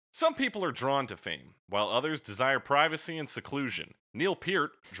Some people are drawn to fame, while others desire privacy and seclusion. Neil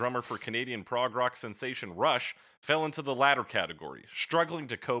Peart, drummer for Canadian prog rock sensation Rush, fell into the latter category, struggling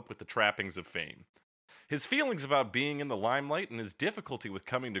to cope with the trappings of fame. His feelings about being in the limelight and his difficulty with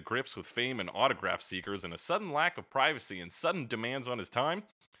coming to grips with fame and autograph seekers and a sudden lack of privacy and sudden demands on his time,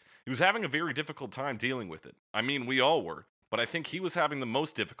 he was having a very difficult time dealing with it. I mean, we all were, but I think he was having the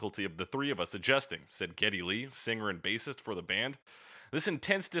most difficulty of the three of us adjusting, said Geddy Lee, singer and bassist for the band. This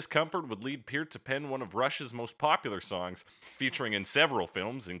intense discomfort would lead Peart to pen one of Rush's most popular songs, featuring in several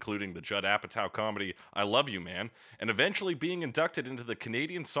films, including the Judd Apatow comedy I Love You Man, and eventually being inducted into the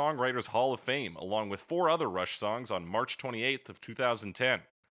Canadian Songwriters Hall of Fame, along with 4 other Rush songs on March 28th of 2010.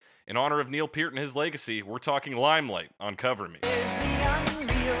 In honor of Neil Peart and his legacy, we're talking Limelight on Cover Me.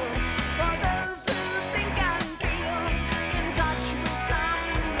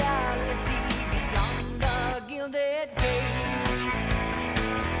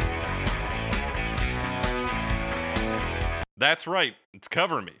 That's right, it's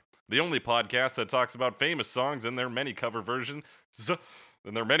Cover Me, the only podcast that talks about famous songs and their many cover versions,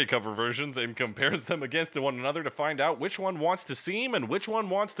 and compares them against one another to find out which one wants to seem and which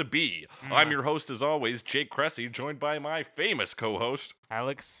one wants to be. I'm your host, as always, Jake Cressy, joined by my famous co-host,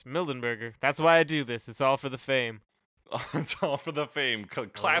 Alex Mildenberger. That's why I do this. It's all for the fame. It's all for the fame.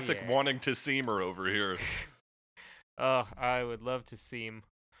 Classic yeah. wanting to seamer over here. Oh, I would love to seem.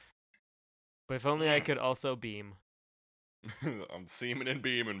 But if only I could also beam. I'm seaming and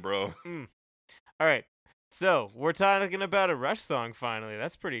beaming, bro. All right. So, we're talking about a Rush song finally.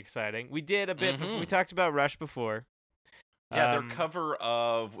 That's pretty exciting. We did a bit before, we talked about Rush before. Yeah, their cover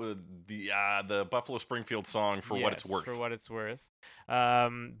of the Buffalo Springfield song For What It's Worth. For What It's Worth.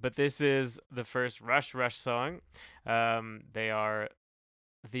 But this is the first Rush song. They are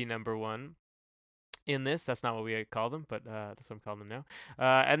the number one in this. That's not what we call them, but that's what I'm calling them now.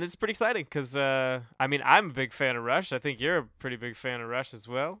 And this is pretty exciting because, I mean, I'm a big fan of Rush. I think you're a pretty big fan of Rush as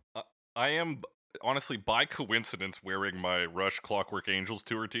well. I am, honestly, by coincidence, wearing my Rush Clockwork Angels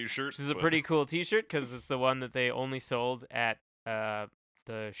tour t-shirt. Which is a pretty cool t-shirt because it's the one that they only sold at the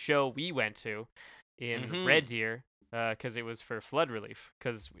show we went to in Red Deer because it was for flood relief.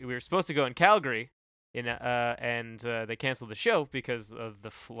 Because we were supposed to go in Calgary, and they canceled the show because of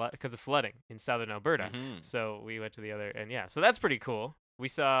flooding in southern Alberta. So we went to the other, and yeah, so that's pretty cool. We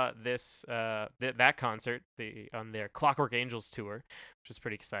saw this that concert on their Clockwork Angels tour, which was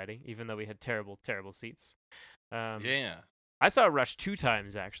pretty exciting, even though we had terrible seats. Yeah. I saw Rush 2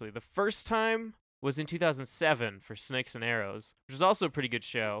 times actually. The first time was in 2007 for Snakes and Arrows, which was also a pretty good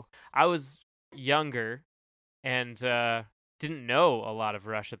show. I was younger and didn't know a lot of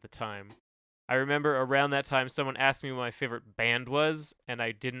Rush at the time. I remember around that time someone asked me what my favorite band was, and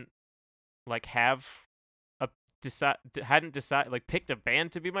I didn't picked a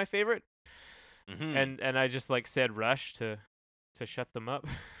band to be my favorite. And I just said Rush to shut them up.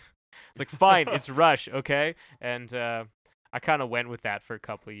 It's like, fine, it's Rush, okay? And I kind of went with that for a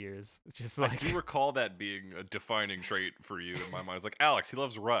couple of years. Just I do recall that being a defining trait for you in my mind. It's like, Alex, he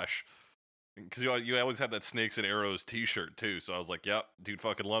loves Rush. Because you always had that Snakes and Arrows t-shirt, too. So I was like, yep, dude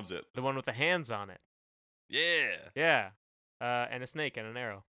fucking loves it. The one with the hands on it. Yeah. Yeah. And a snake and an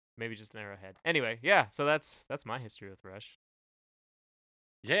arrow. Maybe just an arrowhead. Anyway, yeah, so that's my history with Rush.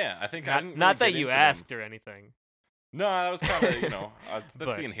 Yeah, I think not that you asked or anything. No, that was kind of,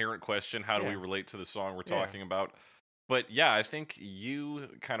 that's the inherent question. How do we relate to the song we're talking about? But yeah, I think you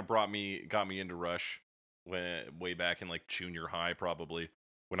kind of got me into Rush way back in junior high, probably,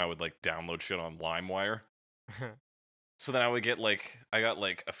 when I would download shit on LimeWire. So then I would get I got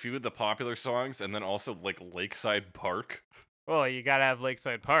a few of the popular songs, and then also Lakeside Park. Well, you gotta have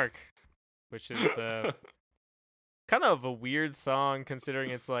Lakeside Park, which is kind of a weird song considering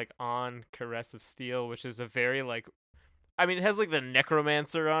it's on Caress of Steel, which is a very I mean, it has the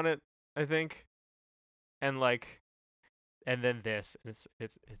Necromancer on it, I think, and then this, it's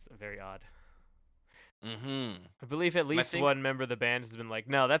very odd. I believe at least one member of the band has been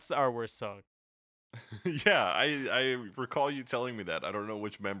no, that's our worst song. Yeah, I recall you telling me that. I don't know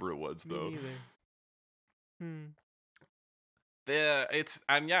which member it was though. Me neither.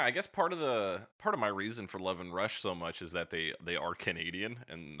 I guess part of my reason for loving Rush so much is that they are Canadian,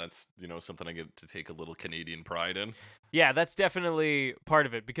 and that's something I get to take a little Canadian pride in. Yeah, that's definitely part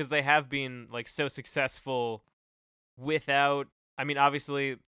of it because they have been so successful without. I mean,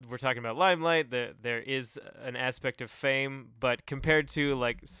 obviously we're talking about Limelight. There is an aspect of fame, but compared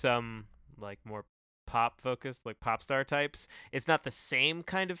to some more pop focused pop star types, it's not the same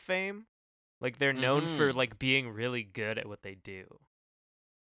kind of fame. They're known for being really good at what they do.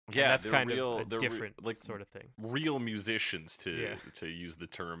 And that's they're kind real. of a They're different like sort of thing. real musicians Yeah. to use the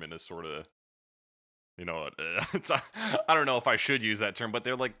term in a sort of, it's, I don't know if I should use that term, but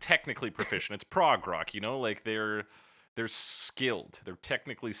they're like technically proficient. It's prog rock, like they're skilled. They're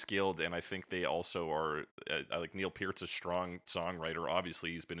technically skilled, and I think they also are. Like Neil Peart's a strong songwriter.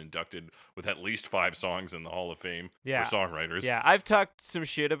 Obviously, he's been inducted with at least 5 songs in the Hall of Fame Yeah. for songwriters. Yeah, I've talked some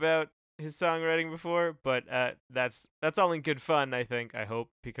shit about his songwriting before, but that's all in good fun, I think. I hope,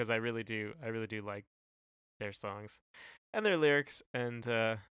 because I really do like their songs and their lyrics, and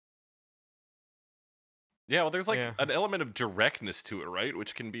Yeah, well, there's like yeah. an element of directness to it, right?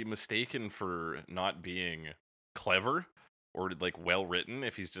 Which can be mistaken for not being clever or like well written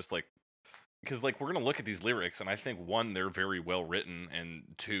if he's just like, because like we're gonna look at these lyrics and I think, one, they're very well written, and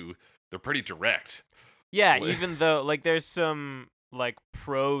 2, they're pretty direct. Yeah, Li- even though like there's some like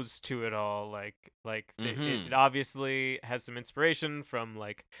prose to it all, like it obviously has some inspiration from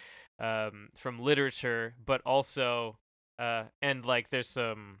like from literature, but also and like there's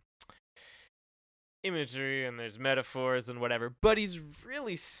some imagery and there's metaphors and whatever, but he's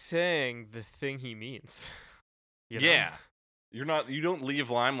really saying the thing he means. You know? Yeah, you don't leave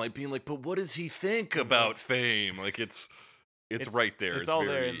Limelight being like, but what does he think about fame? Like it's right there. It's It's all there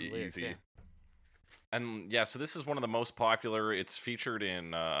very in the lyrics, easy. yeah. And yeah, so this is one of the most popular. It's featured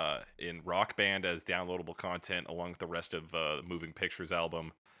in Rock Band as downloadable content along with the rest of the Moving Pictures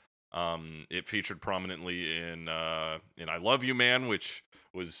album. It featured prominently in I Love You Man, which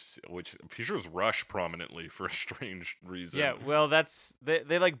features Rush prominently for a strange reason. Yeah, well, that's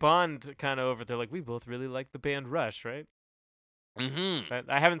they like bond kind of over. They're like, we both really like the band Rush, right? Mm-hmm.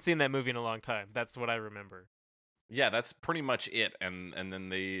 I haven't seen that movie in a long time. That's what I remember. Yeah, that's pretty much it. And then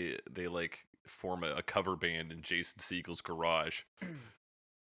they like form a cover band in Jason Segel's garage.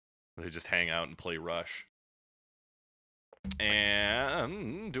 They just hang out and play Rush.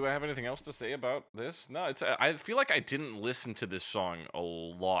 And do I have anything else to say about this? No, I feel like I didn't listen to this song a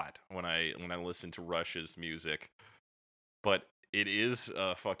lot when I listened to Rush's music, but it is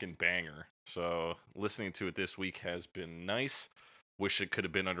a fucking banger. So listening to it this week has been nice. Wish it could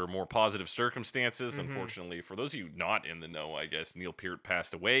have been under more positive circumstances. Mhm. Unfortunately, for those of you not in the know, I guess Neil Peart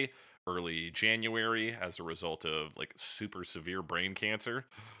passed away early January as a result of like super severe brain cancer.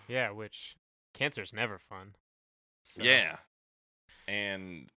 Yeah, which cancer's never fun. So. Yeah.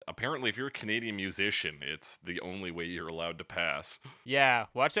 And apparently, if you're a Canadian musician, it's the only way you're allowed to pass. Yeah,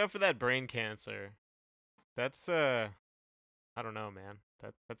 watch out for that brain cancer. That's I don't know, man.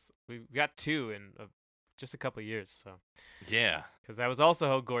 That's we got 2 in just a couple of years, so. Yeah. Because that was also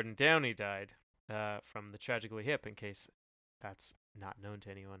how Gordon Downey died, from the Tragically Hip, in case that's not known to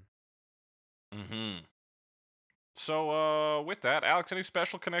anyone. Mm-hmm. So, with that, Alex, any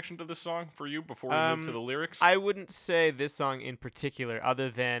special connection to this song for you before we move to the lyrics? I wouldn't say this song in particular, other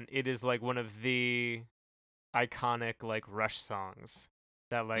than it is like one of the iconic like Rush songs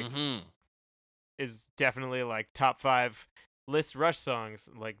that like is definitely like top 5 list Rush songs.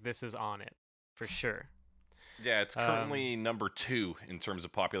 Like this is on it for sure. Yeah, it's currently number 2 in terms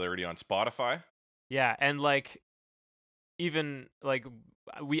of popularity on Spotify. Yeah, and like even like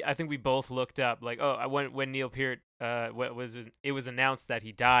I think we both looked up like, oh, when Neil Peart it was announced that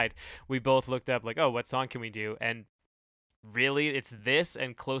he died, we both looked up like, oh, what song can we do? And really it's this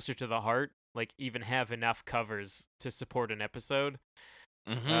and Closer to the Heart like even have enough covers to support an episode.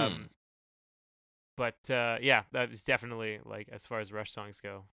 But yeah, that is definitely like, as far as Rush songs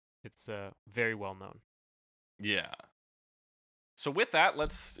go, it's very well known. Yeah. So with that,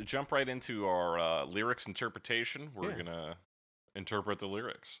 let's jump right into our lyrics interpretation. We're gonna interpret the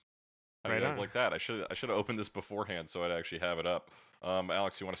lyrics. How do you guys like that? I should have opened this beforehand so I'd actually have it up.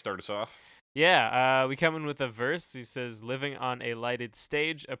 Alex, you want to start us off? Yeah, we come in with a verse. He says, living on a lighted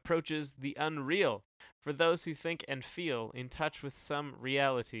stage approaches the unreal for those who think and feel in touch with some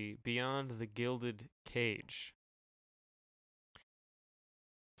reality beyond the gilded cage.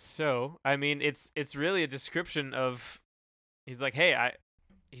 So, I mean, it's really a description of, he's like, hey,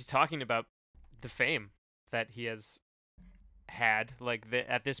 he's talking about the fame that he has had. Like,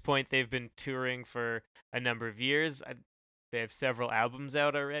 at this point, they've been touring for a number of years. They have several albums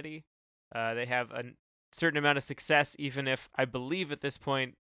out already. They have a certain amount of success, even if I believe at this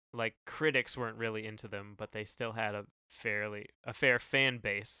point, like, critics weren't really into them, but they still had a fair fan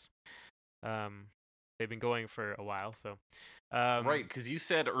base. They've been going for a while, so. Right, because you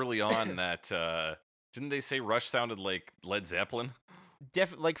said early on that didn't they say Rush sounded like Led Zeppelin?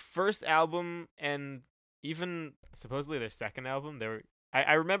 Like first album and even supposedly their second album, they were.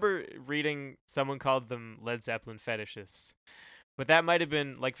 I remember reading someone called them Led Zeppelin fetishists, but that might have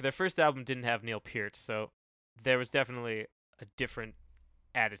been like, for their first album didn't have Neil Peart, so there was definitely a different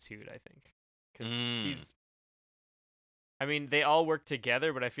attitude, I think, because Mm, I mean, they all work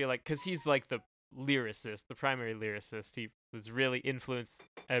together, but I feel like because he's like the lyricist, the primary lyricist, he was really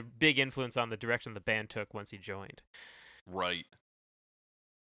a big influence on the direction the band took once he joined. right.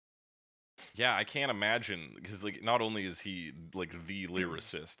 Yeah, I can't imagine because like not only is he like the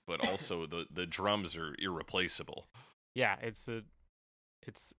lyricist, but also the drums are irreplaceable. Yeah, it's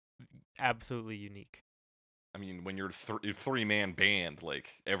absolutely unique. I mean, when you're a three-man band,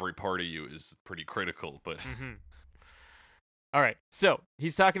 like every part of you is pretty critical. But Hmm. All right, so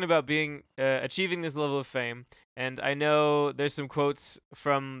he's talking about being achieving this level of fame, and I know there's some quotes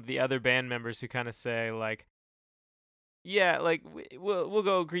from the other band members who kind of say like, "Yeah, like we'll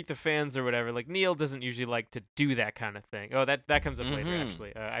go greet the fans or whatever." Like Neil doesn't usually like to do that kind of thing. Oh, that comes up later mm-hmm.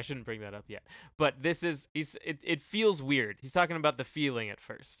 actually. I shouldn't bring that up yet. But this is it feels weird. He's talking about the feeling at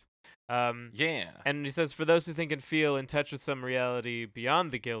first. Um, Yeah. and he says, for those who think and feel in touch with some reality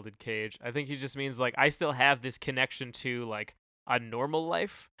beyond the gilded cage, I think he just means like I still have this connection to like a normal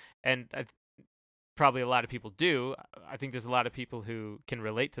life, and probably a lot of people do. I think there's a lot of people who can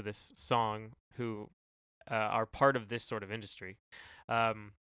relate to this song who are part of this sort of industry,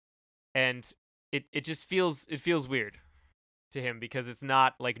 um, and it just feels weird to him because it's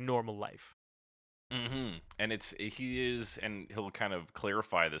not like normal life. And he is, and he'll kind of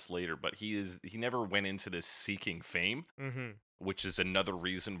clarify this later, but he never went into this seeking fame, Mm-hmm. which is another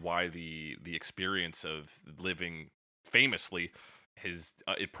reason why the experience of living famously his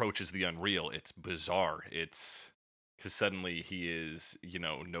it approaches the unreal. It's bizarre. It's because suddenly he is,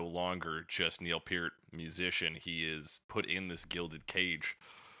 no longer just Neil Peart, musician. He is put in this gilded cage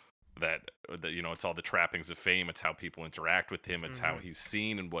that it's all the trappings of fame. It's how people interact with him. It's how Mm-hmm. he's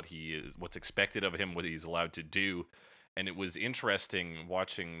seen and what's expected of him, what he's allowed to do. And it was interesting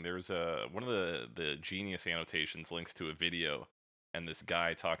watching. There's one of the Genius annotations links to a video, and this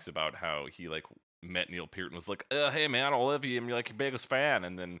guy talks about how he like met Neil Peart and was like, "Hey man, I love you. I'm like your biggest fan."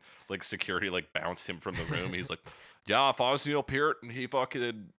 And then like security like bounced him from the room. He's like, "Yeah, if I was Neil Peart and he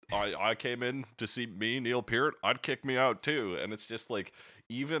fucking I came in to see me, Neil Peart, I'd kick me out too." And it's just like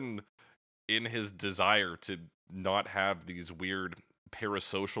even in his desire to not have these weird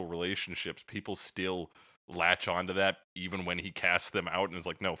parasocial relationships, people still latch onto that even when he casts them out and is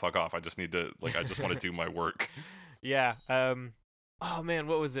like, no, fuck off. I just need to I just want to do my work. Yeah. Oh man,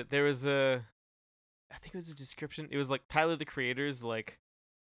 what was it? There was I think it was a description. It was like Tyler the Creator's like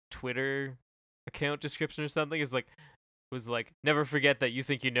Twitter account description or something. Is like was like never forget that you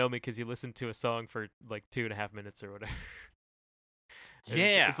think you know me because you listened to a song for like 2.5 minutes or whatever.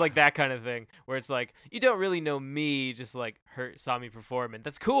 Yeah. It's like that kind of thing where it's like you don't really know me, just like saw me perform, and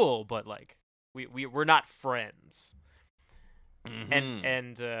that's cool, but like we're not friends,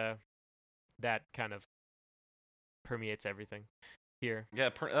 and Hmm. that kind of permeates everything here. Yeah,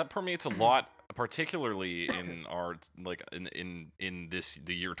 that permeates a lot, particularly in our like in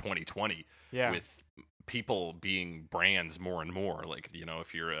the year 2020, Yeah. with people being brands more and more. Like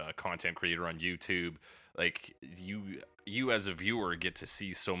if you're a content creator on YouTube, like you as a viewer get to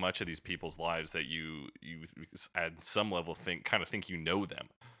see so much of these people's lives that you at some level think you know them.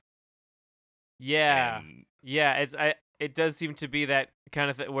 Yeah. And Yeah, it does seem to be that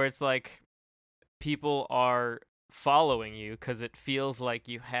kind of thing where it's like people are following you cuz it feels like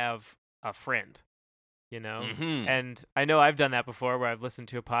you have a friend, you know? hmm And I know I've done that before where I've listened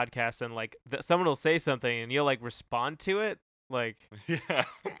to a podcast and like someone will say something and you'll like respond to it like yeah.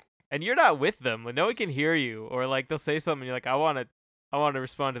 and you're not with them. Like no one can hear you or like they'll say something and you're like I want to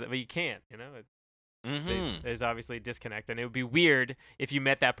respond to that, but you can't, you know? hmm There's obviously a disconnect, and it would be weird if you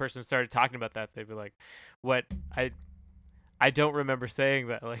met that person and started talking about that. They'd be like, "What? I don't remember saying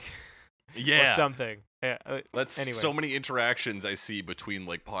that," like, or Yeah. something. Yeah. That's Anyway, so many interactions I see between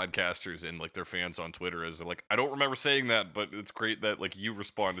like podcasters and like their fans on Twitter is like I don't remember saying that, but it's great that like you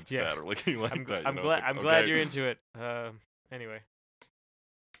responded to yeah. that or like you like that. I'm It's glad like I'm glad okay. you're into it. Anyway,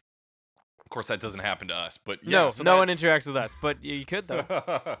 Of course, that doesn't happen to us, but yeah. no, So no one that's interacts with us, but you could though.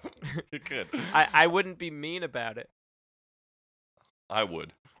 you could. I wouldn't be mean about it. I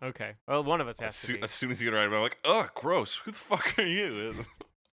would. Okay. Well, one of us has to be. As soon as you get right, I'm like, oh, gross. Who the fuck are you?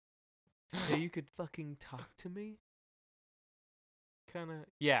 Say you could fucking talk to me. Kind of.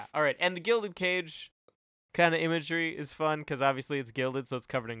 Yeah. All right. And the gilded cage kind of imagery is fun because obviously it's gilded, so it's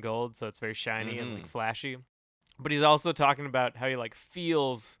covered in gold, so it's very shiny and like hmm flashy. But he's also talking about how he like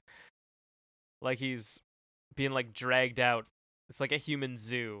feels like he's being like dragged out. It's like a human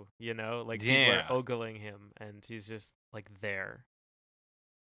zoo, you know? Like people are Yeah. ogling him and he's just like there.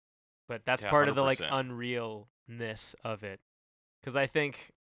 But that's Yeah. part of the like 100%. unrealness of it. Cuz I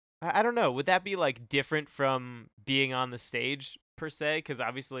think I don't know, would that be like different from being on the stage per se, because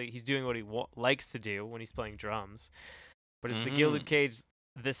obviously he's doing what he likes to do when he's playing drums. But is the Mm-hmm. Gilded Cage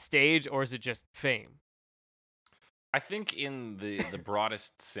the stage, or is it just fame? I think in the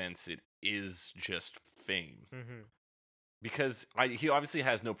broadest sense, it is just fame. Mm-hmm. Because he obviously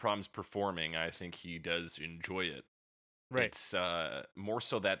has no problems performing. I think he does enjoy it. Right. It's more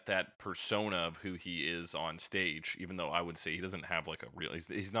so that persona of who he is on stage, even though I would say he doesn't have like a real,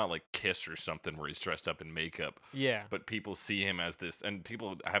 he's not like Kiss or something where he's dressed up in makeup. Yeah. But people see him as this, and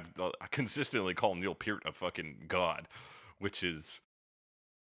people have consistently called Neil Peart a fucking god, which is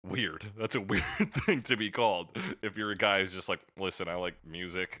weird. That's a weird thing to be called if you're a guy who's just like, listen, I like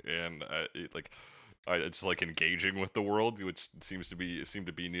music and I just like engaging with the world, which seemed to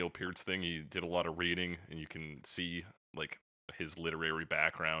be Neil Peart's thing. He did a lot of reading, and you can see like his literary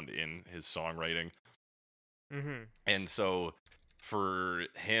background in his songwriting. Mm-hmm. And so for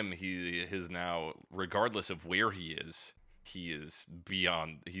him, he is now, regardless of where he is he's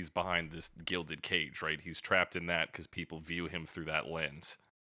behind this gilded cage, right? He's trapped in that because people view him through that lens.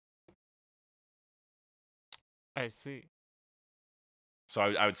 I see. So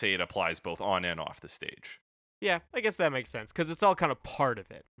I would say it applies both on and off the stage. Yeah, I guess that makes sense, because it's all kind of part of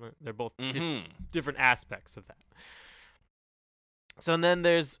it. They're both just Mhm. different aspects of that. So and then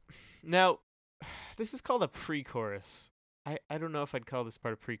there's now this is called a pre-chorus. I don't know if I'd call this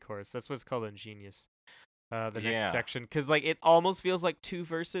part a pre-chorus. That's what it's called in Genius. The next Yeah. section, because like it almost feels like two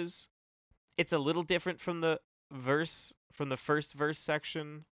verses. It's a little different from the first verse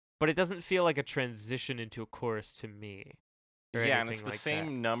section, but it doesn't feel like a transition into a chorus to me. Or Yeah, and it's anything the like same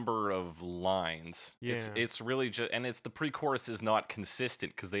that. number of lines. Yeah. It's really just, and it's the pre-chorus is not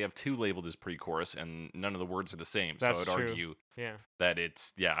consistent because they have two labeled as pre-chorus and none of the words are the same. That's so I'd true. argue Yeah. that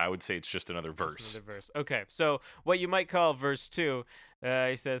I would say it's just another verse. Just another verse. Okay, so what you might call verse 2,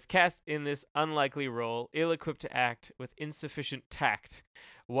 he says, cast in this unlikely role, ill-equipped to act with insufficient tact.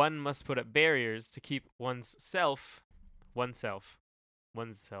 One must put up barriers to keep oneself.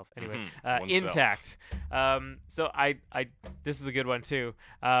 Anyway, Oneself. intact. So I this is a good one too.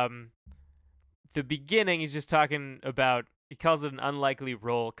 The beginning, he's just talking about, he calls it an unlikely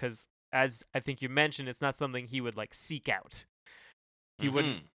role because, as I think you mentioned, it's not something he would like seek out. He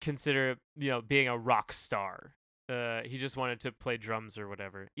wouldn't consider, being a rock star. He just wanted to play drums or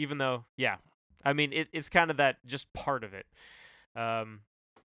whatever. Even though, yeah, I mean, it's kind of that just part of it.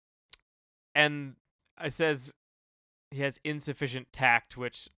 And it says he has insufficient tact,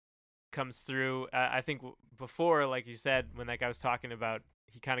 which comes through. I think before, like you said, when that guy was talking about,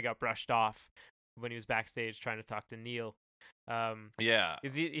 he kind of got brushed off when he was backstage trying to talk to Neil. Yeah.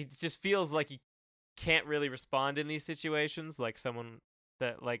 He just feels like he can't really respond in these situations, like someone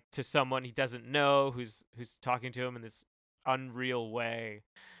that, like, to someone he doesn't know who's talking to him in this unreal way.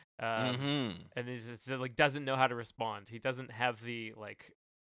 And he's like doesn't know how to respond. He doesn't have the like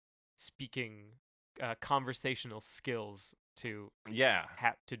speaking conversational skills to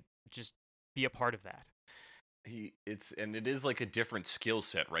have to just be a part of that. It is like a different skill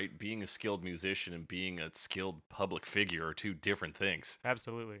set, right? Being a skilled musician and being a skilled public figure are two different things.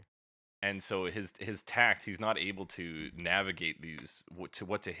 Absolutely. And so his tact, he's not able to navigate these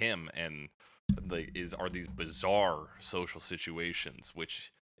what to him and are these bizarre social situations,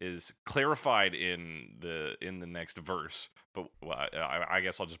 which is clarified in the next verse. But I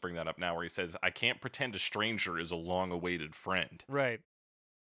guess I'll just bring that up now, where he says, "I can't pretend a stranger is a long-awaited friend." Right.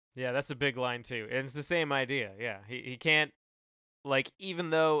 Yeah, that's a big line too, and it's the same idea. Yeah, he can't, like, even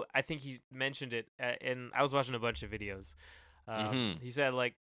though I think he mentioned it, and I was watching a bunch of videos. He said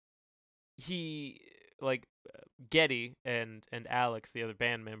like Geddy and Alex, the other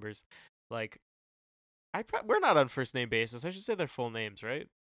band members, like we're not on first name basis. I should say their full names, right?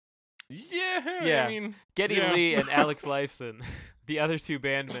 Yeah. I mean, Geddy Lee and Alex Lifeson, the other two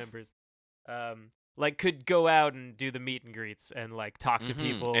band members, like could go out and do the meet and greets and like talk to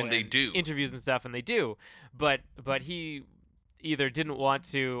people, and they do interviews and stuff, and they do, but he either didn't want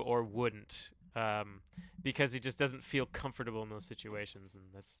to or wouldn't, because he just doesn't feel comfortable in those situations, and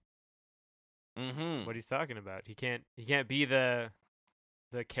that's what he's talking about. He can't be the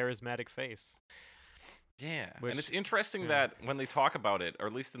charismatic face. Yeah, and it's interesting that when they talk about it, or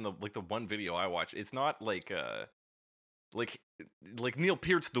at least in the one video I watched, it's not like Neil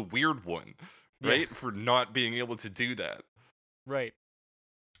Peart's the weird one, right? Yeah. For not being able to do that. Right.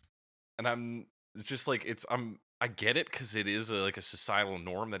 And I'm just like, I get it, because it is a societal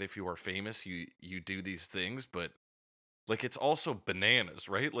norm that if you are famous, you do these things, but like, it's also bananas,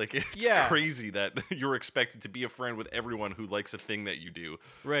 right? Like, it's crazy that you're expected to be a friend with everyone who likes a thing that you do.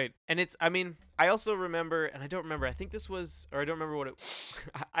 Right. And I mean, I also remember, and I don't remember, I think this was, or I don't remember what it,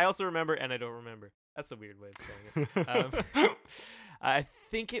 I also remember, and I don't remember. That's a weird way of saying it. I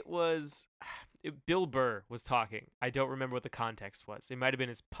think it was Bill Burr was talking. I don't remember what the context was. It might have been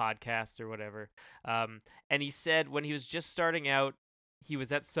his podcast or whatever. And he said when he was just starting out, he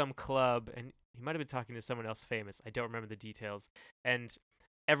was at some club and he might have been talking to someone else famous. I don't remember the details. And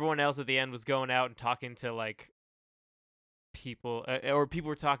everyone else at the end was going out and talking to like people, or people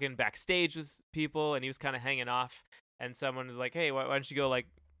were talking backstage with people, and he was kind of hanging off. And someone was like, "Hey, why don't you go like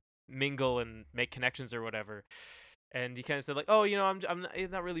mingle and make connections or whatever?" And he kind of said like, "Oh, I'm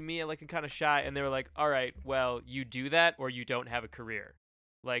it's not really me. Like I'm kind of shy." And they were like, "All right, well, you do that or you don't have a career.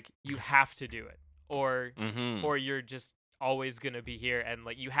 Like you have to do it, or Mm-hmm. you're just always gonna be here, and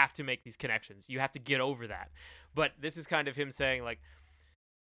like you have to make these connections. You have to get over that." But this is kind of him saying like,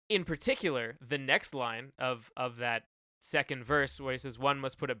 in particular, the next line of that second verse where he says one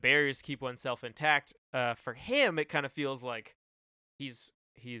must put up barriers to keep oneself intact. For him, it kind of feels like he's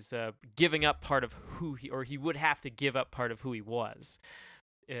giving up part of who he would have to give up part of who he was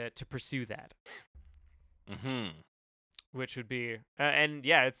to pursue that. Mm-hmm. Which would be and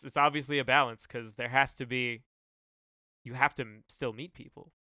yeah, it's obviously a balance because there has to be, you have to still meet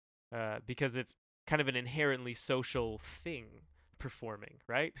people because it's kind of an inherently social thing, performing,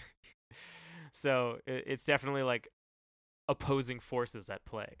 right? So it's definitely like opposing forces at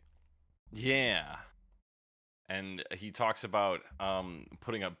play. Yeah. And he talks about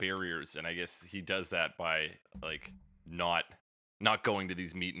putting up barriers, and I guess he does that by like not going to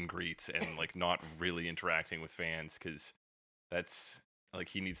these meet and greets and like not really interacting with fans, because that's like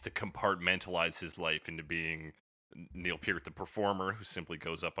he needs to compartmentalize his life into being Neil Peart, the performer who simply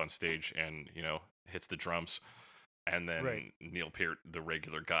goes up on stage and hits the drums, and then Right. Neil Peart, the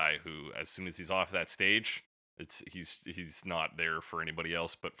regular guy who, as soon as he's off that stage, he's not there for anybody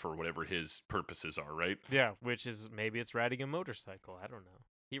else but for whatever his purposes are, right? Yeah, which is maybe it's riding a motorcycle. I don't know.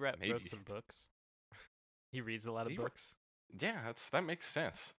 He wrote Maybe. some books. He reads a lot of He wr- books. Yeah, that makes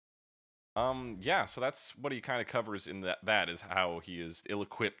sense. Yeah, so that's what he kind of covers in that is how he is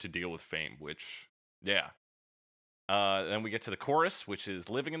ill-equipped to deal with fame, which, yeah. Then we get to the chorus, which is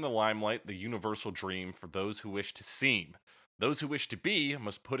living in the limelight, the universal dream for those who wish to seem. Those who wish to be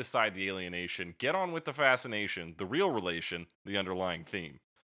must put aside the alienation, get on with the fascination, the real relation, the underlying theme.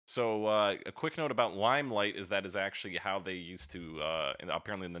 So, a quick note about limelight is that is actually how they used to,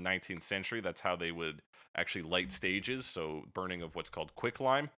 apparently in the 19th century, that's how they would actually light stages. So, burning of what's called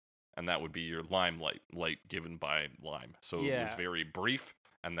quicklime, and that would be your limelight, light given by lime. So, it was Yeah. very brief,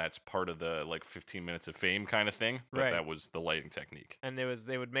 and that's part of the like 15 minutes of fame kind of thing, but Right. that was the lighting technique. And they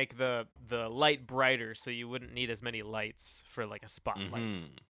would make the light brighter so you wouldn't need as many lights for like a spotlight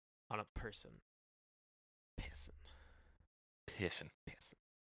Mhm. on a person. Pissing.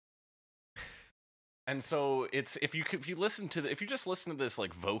 And so it's if you just listen to this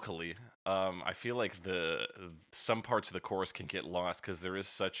like vocally, I feel like the some parts of the chorus can get lost because there is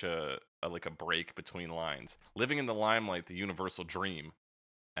such a like a break between lines. Living in the limelight, the universal dream,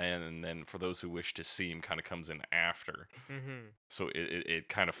 and then for those who wish to seem kind of comes in after. Mm-hmm. So it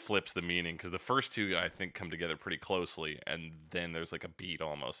kind of flips the meaning because the first two I think come together pretty closely, and then there's like a beat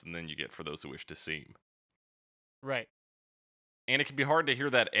almost, and then you get for those who wish to seem. Right. And it can be hard to hear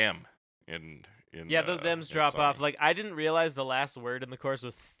that M in Yeah, those M's in drop off. song. Like I didn't realize the last word in the chorus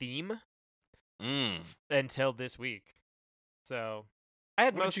was theme Mm. until this week. So I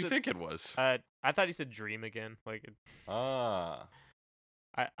had What most did you of, think it was? I thought he said dream again. Like Ah,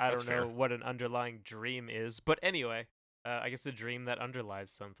 I That's don't know fair. what an underlying dream is, but anyway, I guess a dream that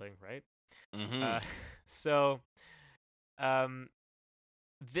underlies something, right? mm-hmm. So,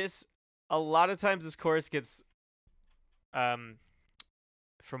 this a lot of times this chorus gets,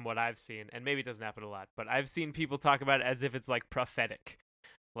 from what I've seen, and maybe it doesn't happen a lot, but I've seen people talk about it as if it's like prophetic,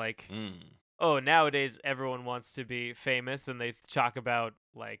 like oh, nowadays everyone wants to be famous, and they talk about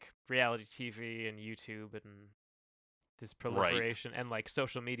like reality TV and YouTube and this proliferation and like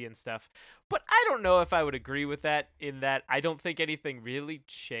social media and stuff. But I don't know if I would agree with that, in that I don't think anything really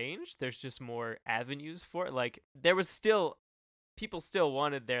changed. There's just more avenues for it. Like there was still, people still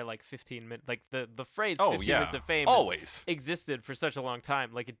wanted their like 15 minute, like the phrase Oh 15 yeah, minutes of fame has always. existed for such a long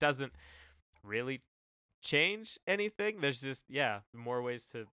time. Like it doesn't really change anything. There's just more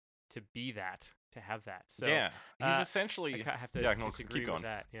ways to be that, to have that. So Yeah, he's I essentially. have to Yeah, no, disagree keep with going.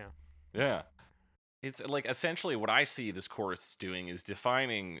 that. Yeah. Yeah, it's like essentially what I see this chorus doing is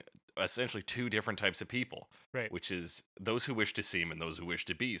defining essentially two different types of people, Right. which is those who wish to seem and those who wish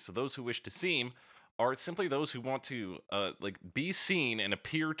to be. So those who wish to seem are simply those who want to like be seen and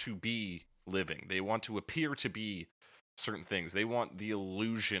appear to be living. They want to appear to be certain things. They want the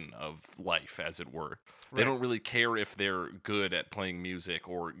illusion of life, as it were. They Right. don't really care if they're good at playing music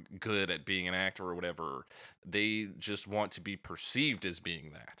or good at being an actor or whatever. They just want to be perceived as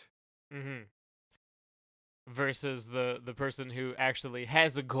being that. Mm-hmm. Versus the person who actually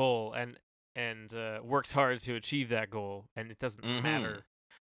has a goal and works hard to achieve that goal, and it doesn't matter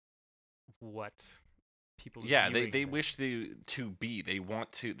what people Yeah, they viewing they them. wish to be. They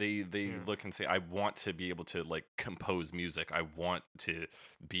want to. They Yeah. look and say, I want to be able to like compose music. I want to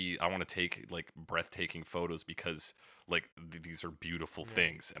be. I want to take like breathtaking photos because like these are beautiful Yeah,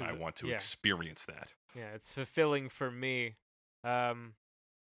 things, and I 'cause want to yeah. experience that. Yeah, it's fulfilling for me.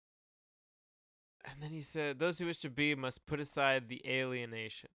 And then he said, "Those who wish to be must put aside the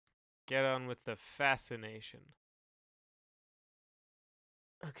alienation, get on with the fascination."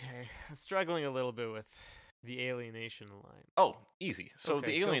 Okay, I'm struggling a little bit with the alienation line. Oh, easy. So Okay,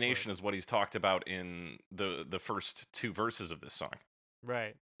 the go for alienation it. is what he's talked about in the first two verses of this song.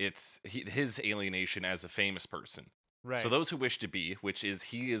 Right, It's his alienation as a famous person. So right, those who wish to be, which is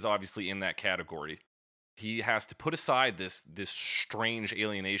he is obviously in that category. He has to put aside this strange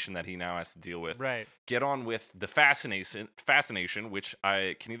alienation that he now has to deal with. right. Get on with the fascination, which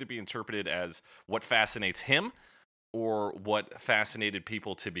I can either be interpreted as what fascinates him or what fascinated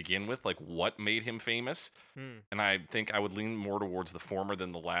people to begin with, like what made him famous. Hmm. And I think I would lean more towards the former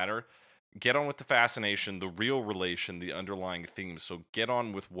than the latter. Get on with the fascination, the real relation, the underlying theme. So get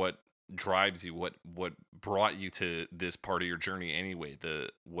on with what drives you, what brought you to this part of your journey anyway.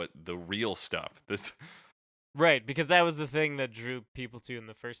 The real stuff. This Right, because that was the thing that drew people to in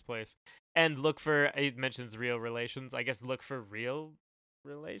the first place. And look for, it mentions real relations. I guess look for real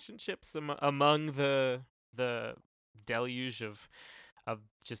relationships among the deluge of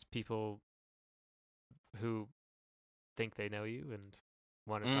just people who think they know you and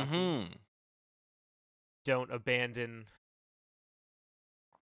want to talk to you. Mhm. Don't abandon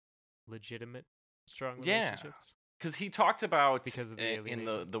legitimate strong Yeah. relationships Because he talked about because of the in the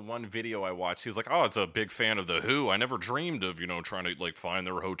alienation. the one video I watched, he was like, "Oh, it's a big fan of the Who. I never dreamed of trying to like find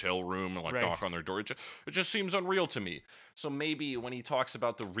their hotel room and like Right. knock on their door. It just seems unreal to me." So maybe when he talks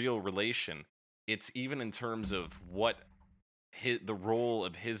about the real relation, it's even in terms of what the role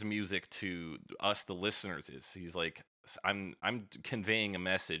of his music to us, the listeners, is. He's like, I'm conveying a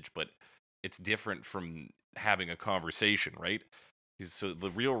message, but it's different from having a conversation, right? So the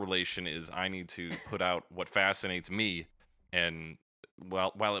real relation is I need to put out what fascinates me, and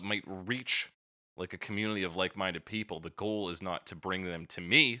while it might reach like a community of like-minded people, the goal is not to bring them to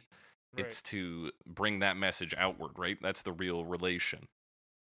me, Right. it's to bring that message outward, right? That's the real relation.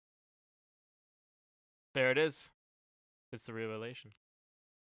 There it is. It's the real relation.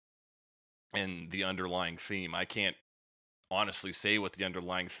 And the underlying theme, I can't honestly say what the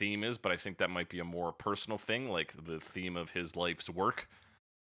underlying theme is, but I think that might be a more personal thing, like the theme of his life's work.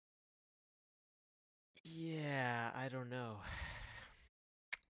 Yeah, I don't know.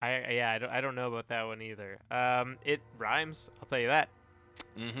 I don't know about that one either. It rhymes, I'll tell you that.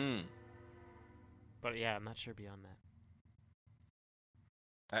 Mm-hmm. But yeah, I'm not sure beyond that.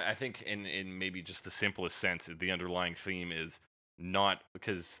 I think in maybe just the simplest sense, the underlying theme is not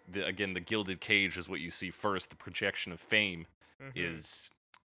because again the gilded cage is what you see first. The projection of fame Mm-hmm. is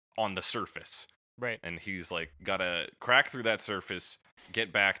on the surface, Right. and he's like gotta crack through that surface,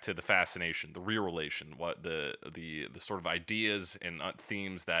 get back to the fascination, the real relation, what the sort of ideas and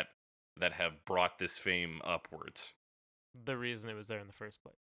themes that have brought this fame upwards. The reason it was there in the first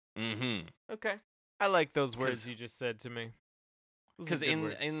place. Mm-hmm. Okay. I like those words Because you just said to me. Those are because good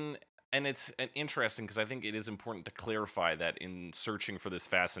words. and it's interesting because I think it is important to clarify that in searching for this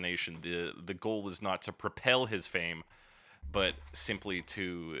fascination, the goal is not to propel his fame, but simply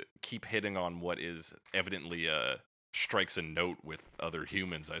to keep hitting on what is evidently strikes a note with other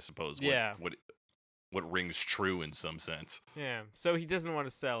humans, I suppose. Yeah. What rings true in some sense. Yeah. So he doesn't want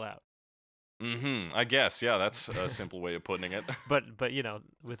to sell out. Mm-hmm. I guess, yeah, that's a simple way of putting it. But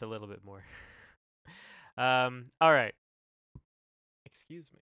with a little bit more. All right.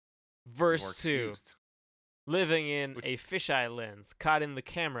 Excuse me. You Verse are 2. excused. Living in Which a fisheye lens, caught in the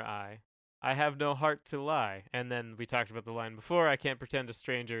camera eye. I have no heart to lie. And then we talked about the line before, I can't pretend a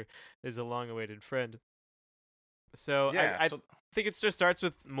stranger is a long awaited friend. So yeah, I so think it just starts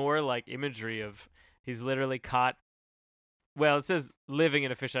with more like imagery of he's literally caught. Well, it says living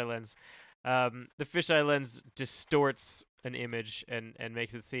in a fisheye lens. The fisheye lens distorts an image and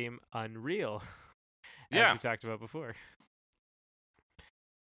makes it seem unreal, as yeah. we talked about before.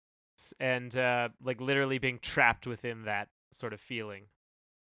 And like literally being trapped within that sort of feeling.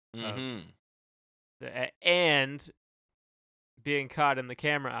 Mm-hmm. And being caught in the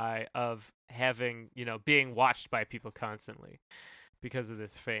camera eye of having, being watched by people constantly because of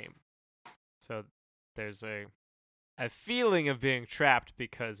this fame. So there's a feeling of being trapped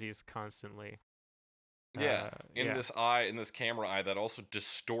because he's constantly in this camera eye that also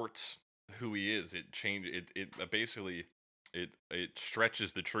distorts who he is. It basically it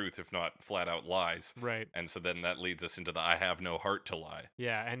stretches the truth, if not flat out lies. Right. And so then that leads us into the I have no heart to lie.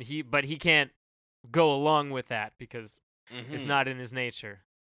 Yeah, and he can't go along with that because it's Mhm. not in his nature.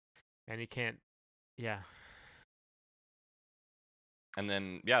 And he can't And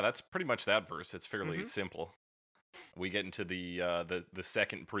then that's pretty much that verse. It's fairly Mhm. simple. We get into the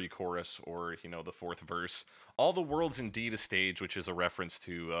second pre-chorus, or the fourth verse. All the world's indeed a stage, which is a reference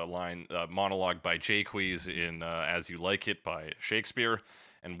to a line monologue by Jaques in As You Like It by Shakespeare.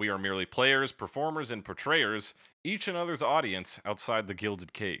 And we are merely players, performers, and portrayers, each another's audience outside the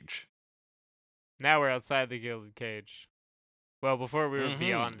gilded cage. Now we're outside the gilded cage. Well, before we were Mhm.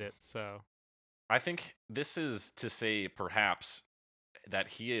 beyond it, so I think this is to say perhaps that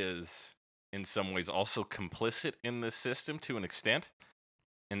he is in some ways also complicit in this system to an extent,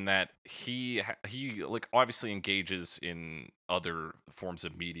 in that he like obviously engages in other forms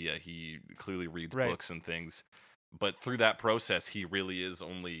of media. He clearly reads Right. books and things, but through that process he really is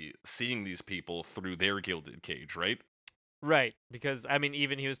only seeing these people through their gilded cage, right? right, because I mean,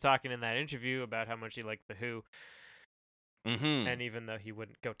 even he was talking in that interview about how much he liked the Who, Mm-hmm. and even though he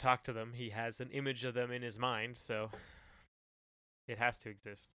wouldn't go talk to them, he has an image of them in his mind, so it has to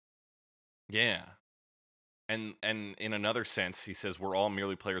exist. Yeah. And in another sense, he says we're all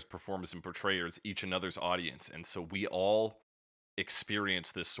merely players, performers, and portrayers, each another's audience, and so we all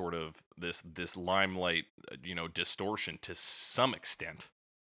experience this sort of this limelight, distortion to some extent.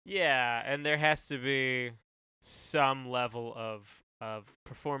 Yeah, and there has to be some level of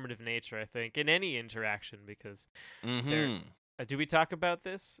performative nature, I think, in any interaction because there. Mm-hmm. Do we talk about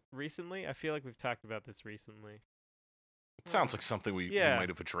this recently? I feel like we've talked about this recently. It sounds like something we Yeah. might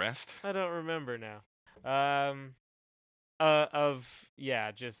have addressed. I don't remember now.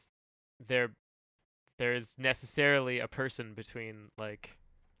 Just there's necessarily a person between like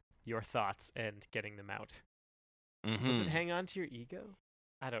your thoughts and getting them out. Mm-hmm. Does it hang on to your ego?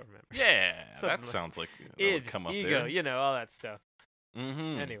 I don't remember. Yeah, Something that like sounds like that would come up ego, there. all that stuff.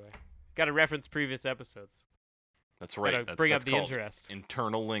 Mm-hmm. Anyway, got to reference previous episodes. That's right. Gotta That's bring that's up the called interest.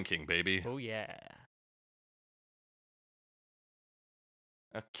 internal linking, baby. Oh yeah.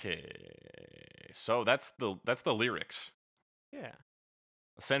 Okay, so that's the lyrics. Yeah.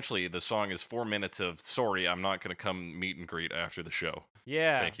 Essentially, the song is 4 minutes of sorry, I'm not gonna come meet and greet after the show.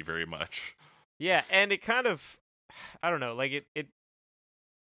 Yeah. Thank you very much. Yeah, and it kind of, I don't know, like it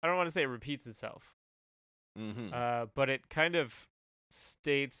I don't want to say it repeats itself. Mm-hmm. But it kind of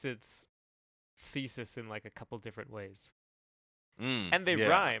states its thesis in like a couple different ways. And they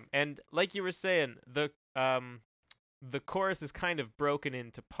rhyme. And like you were saying, the chorus is kind of broken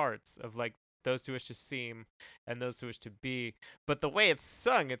into parts of like those who wish to seem and those who wish to be. But the way it's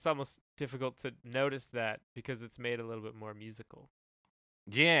sung, it's almost difficult to notice that because it's made a little bit more musical.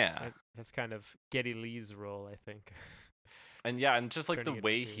 Yeah. That's kind of Geddy Lee's role, I think. And just like the Turning it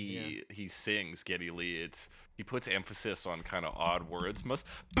way into- he sings, Geddy Lee, he puts emphasis on kind of odd words. Must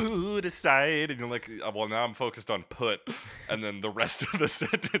put aside, and you're like, well, now I'm focused on put, and then the rest of the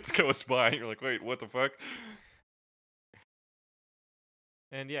sentence goes by, and you're like, wait, what the fuck?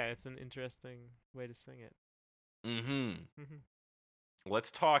 And yeah, it's an interesting way to sing it. Mm-hmm. Mhm.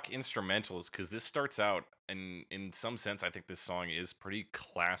 Let's talk instrumentals, because this starts out, and in some sense, I think this song is pretty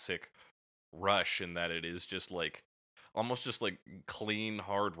classic Rush in that it is just like almost just like clean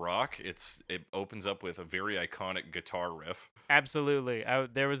hard rock. It opens up with a very iconic guitar riff. Absolutely.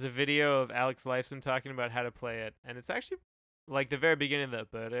 There was a video of Alex Lifeson talking about how to play it, and it's actually like the very beginning of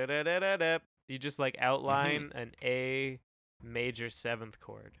the you just like outline an A major seventh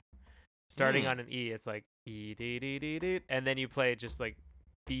chord. Starting on an E, it's like E D D D D, and then you play just like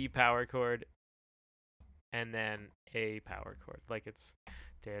B power chord and then A power chord. Like it's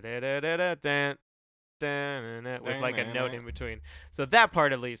da da da da da da with like a note in between. So that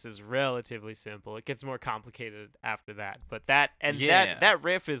part at least is relatively simple. It gets more complicated after that. But that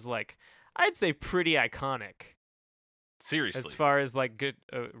riff is like, I'd say pretty iconic. Seriously. As far as like good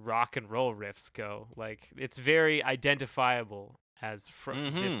rock and roll riffs go. Like it's very identifiable as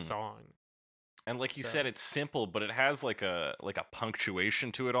from this song. And like you said, it's simple, but it has like a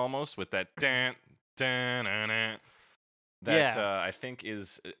punctuation to it almost with that dan dan dan. that Yeah. I think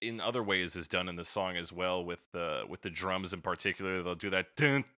is in other ways is done in the song as well with the drums in particular. They'll do that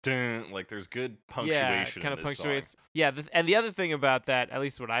dun dun, like there's good Yeah, it punctuation kind in of this song. punctuates. Yeah, and the other thing about that, at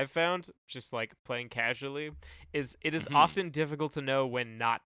least what I've found, just like playing casually, is it is Mhm. often difficult to know when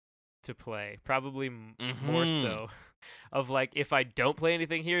not to play. Probably more Mhm. so of like if I don't play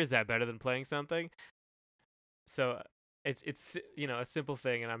anything here, is that better than playing something? So it's a simple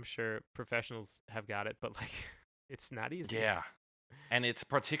thing, and I'm sure professionals have got it, but like it's not easy. Yeah. And it's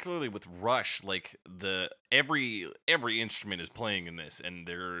particularly with Rush, like the every instrument is playing in this, and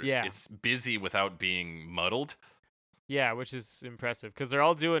Yeah, it's busy without being muddled. yeah, which is impressive because they're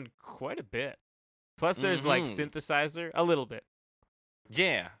all doing quite a bit. Plus, there's like Mhm. synthesizer a little bit.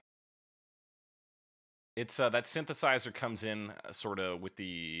 Yeah. It's that synthesizer comes in sort of with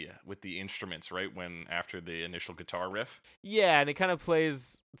the instruments, right? When after the initial guitar riff. Yeah, and it kind of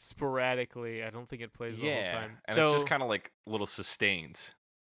plays sporadically. I don't think it plays the whole Yeah, time. and it's just So kind of like little sustains.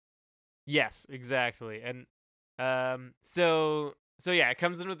 yes, exactly. And so yeah, it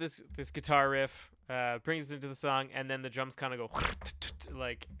comes in with this guitar riff, brings us into the song, and then the drums kind of go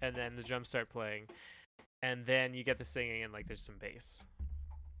like, and then the drums start playing, and then you get the singing, and like there's some bass.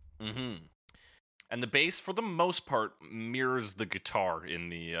 Mhm. And the bass for the most part mirrors the guitar in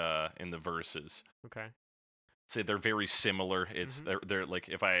the verses. Okay. Say they're very similar. It's Mhm. they're like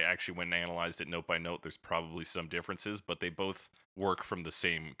if I actually went and analyzed it note by note, there's probably some differences, but they both work from the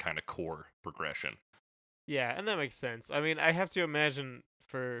same kind of core progression. Yeah, and that makes sense. I mean, I have to imagine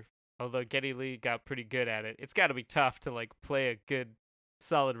although Geddy Lee got pretty good at it, it's got to be tough to like play a good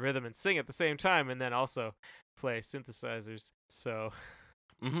solid rhythm and sing at the same time and then also play synthesizers. So,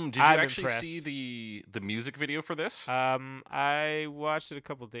 Did you I'm actually see impressed. the music video for this? I watched it a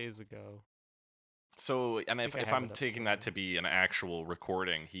couple days ago. So, and I if think I if have I'm it up taking that somewhere. to be an actual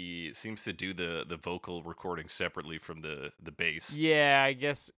recording, he seems to do the vocal recording separately from the bass. Yeah, I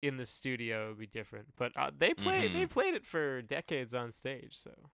guess in the studio it would be different, but they hmm played it for decades on stage,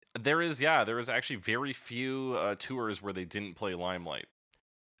 so there is actually very few tours where they didn't play Limelight.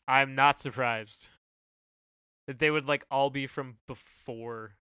 I'm not surprised that they would like all be from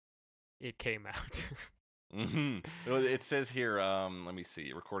before it came out. Well, it says here, let me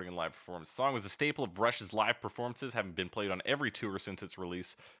see, recording and live performance. The song was a staple of Rush's live performances, having been played on every tour since its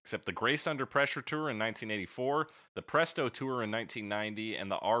release, except the Grace Under Pressure tour in 1984, the Presto tour in 1990, and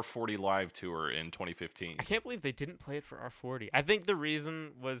the R40 Live tour in 2015. I can't believe they didn't play it for R40. I think the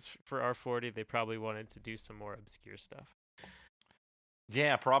reason was for R40 they probably wanted to do some more obscure stuff.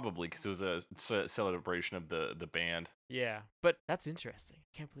 Yeah, probably because it was a celebration of the band. Yeah, but that's interesting.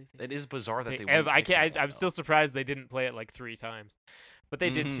 I can't believe It is bizarre that they they ev- wouldn't I pick that can't one I'm though. still surprised they didn't play it like 3 times. But they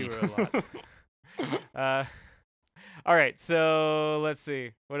did tour a lot. uh All right, so let's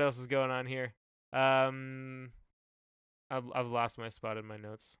see. What else is going on here? Um I've lost my spot in my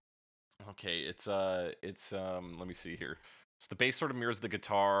notes. Okay, let me see here. So the bass sort of mirrors the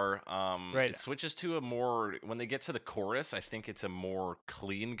guitar. Right. It switches to a more when they get to the chorus, I think it's a more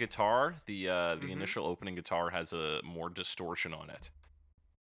clean guitar. The Mhm. initial opening guitar has a more distortion on it.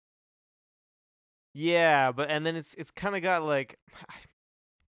 Yeah, but and then it's kind of got like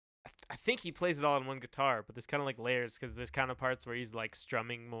I think he plays it all on one guitar, but there's kind of like layers because there's kind of parts where he's like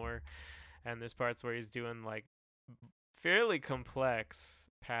strumming more, and there's parts where he's doing like fairly complex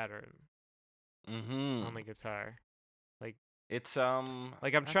pattern on the Mhm. guitar. Like It's like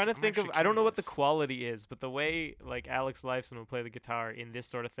I'm trying that's to I'm think of actually I don't know what the curious. quality is, but the way like Alex Lifeson will play the guitar in this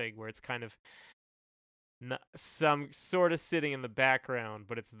sort of thing where it's kind of some sort of sitting in the background,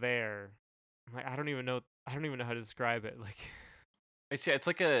 but it's there. Like I don't even know how to describe it. Like It's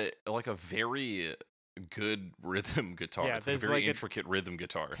like a very good rhythm guitar. yeah, It's like a there's very like a intricate rhythm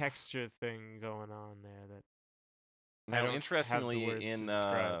guitar. texture thing going on there that I Now, don't have the interestingly, words to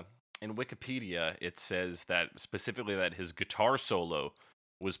describe. in Wikipedia, it says that specifically that his guitar solo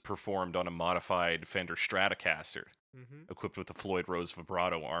was performed on a modified Fender Stratocaster, Mhm. equipped with a Floyd Rose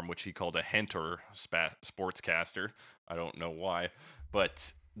vibrato arm, which he called a Hentor Sportscaster. I don't know why,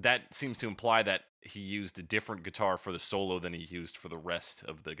 but that seems to imply that he used a different guitar for the solo than he used for the rest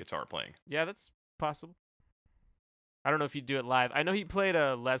of the guitar playing. Yeah, that's possible. I don't know if he'd do it live. I know he played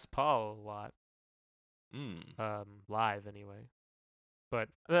a Les Paul a lot, Hmm. live anyway. But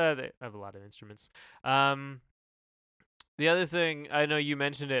they have a lot of instruments. The other thing I know you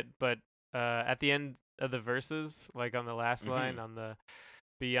mentioned it, but at the end of the verses, like on the last line, Hmm. on the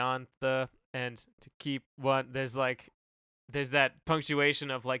beyond the and to keep one, there's that punctuation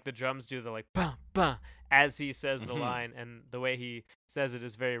of like the drums do the like bah bah as he says the Hmm. line, and the way he says it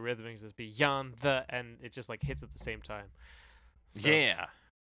is very rhythmic. It says beyond the, and it just like hits at the same time. So Yeah.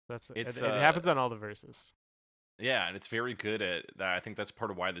 that's It's it happens on all the verses. Yeah, and it's very good at that. I think that's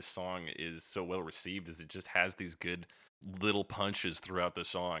part of why this song is so well received, is it just has these good little punches throughout the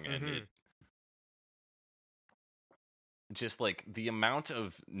song, and Mm-hmm. it just like the amount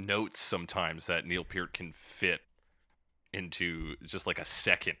of notes sometimes that Neil Peart can fit into just like a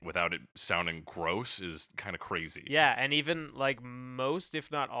second without it sounding gross is kind of crazy. Yeah, and even like most,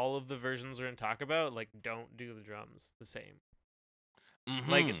 if not all of the versions we're gonna talk about, like don't do the drums the same.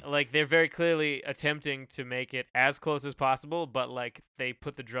 Mm-hmm. Like they're very clearly attempting to make it as close as possible, but like they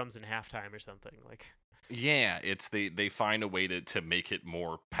put the drums in halftime or something. Like Yeah, it's they find a way to make it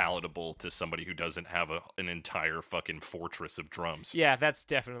more palatable to somebody who doesn't have an entire fucking fortress of drums. yeah, that's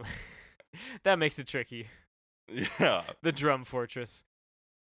definitely that makes it tricky. Yeah. The drum fortress.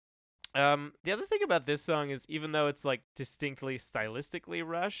 The other thing about this song is even though it's like distinctly stylistically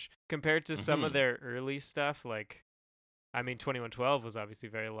Rush compared to some of Mhm. their early stuff, like I mean 2112 was obviously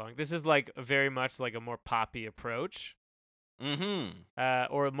very long. This is like very much like a more poppy approach. Mhm.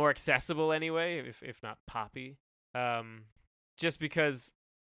 Or more accessible anyway, if not poppy. Um just because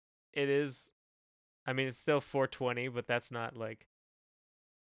it is I mean it's still 420, but that's not like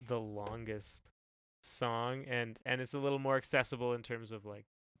the longest song and it's a little more accessible in terms of like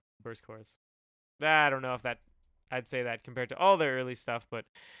verse chorus. I don't know if that I'd say that compared to all their early stuff, but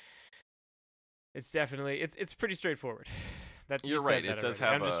it's definitely it's pretty straightforward. That you You're said right. It that does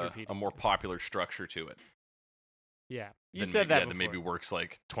already. have I'm just a repeating more it. popular structure to it Yeah, you than said that than before. maybe works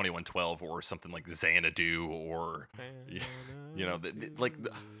like 2112 or something like Xanadu or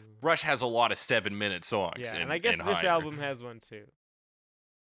Rush has a lot of 7-minute songs Yeah, and I guess in this higher. album has one too.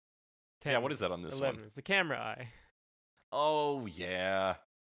 Yeah, 10 what is that minutes, on this 11 one? minutes. The Camera Eye. Oh yeah.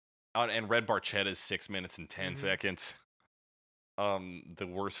 And Red Barchetta's 6 minutes and 10 Mhm. seconds. The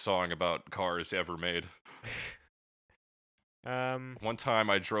worst song about cars ever made. One time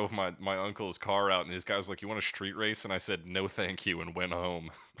I drove my uncle's car out and his guy was like, "You want a street race?" And I said, "No, thank you," and went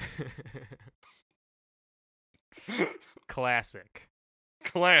home. Classic.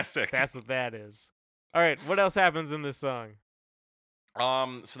 Classic. That's what that is. All right, what else happens in this song?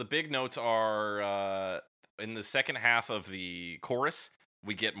 So the big notes are in the second half of the chorus,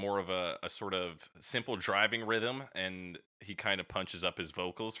 we get more of a sort of simple driving rhythm, and he kind of punches up his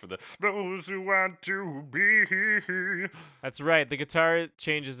vocals for the those who want to be. That's right. The guitar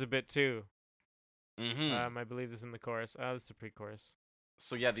changes a bit too. Mm-hmm. I believe this is in the chorus. Oh, this is the pre-chorus.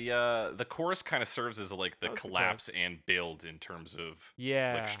 So yeah, the chorus kind of serves as like the Oh, it's the collapse chorus. and build in terms of like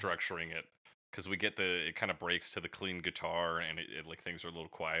Yeah. structuring it, because we get it kind of breaks to the clean guitar and it like things are a little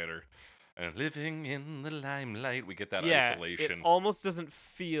quieter. And living in the limelight, we get that Yeah, it isolation. almost doesn't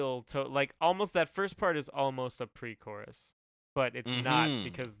feel like almost that first part is almost a pre-chorus, but it's not Mm-hmm.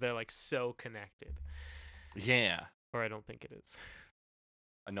 because they're like so connected. Yeah. Or I don't think it is.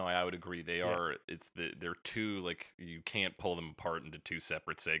 No, I would agree. They Yeah. are. They're two, like you can't pull them apart into two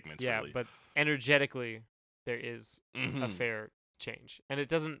separate segments. Yeah, Really. but energetically there is a Mm-hmm. fair change. And it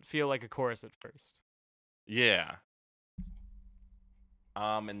doesn't feel like a chorus at first. Yeah.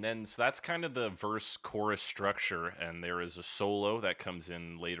 And then so that's kind of the verse chorus structure, and there is a solo that comes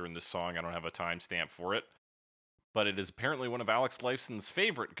in later in the song. I don't have a timestamp for it, but it is apparently one of Alex Lifeson's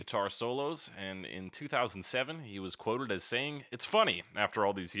favorite guitar solos. And in 2007, he was quoted as saying, "It's funny, after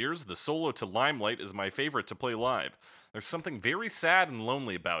all these years, the solo to Limelight is my favorite to play live. There's something very sad and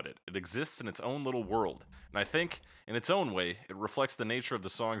lonely about it. It exists in its own little world. And I think, in its own way, it reflects the nature of the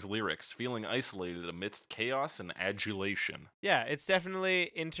song's lyrics, feeling isolated amidst chaos and adulation." Yeah, it's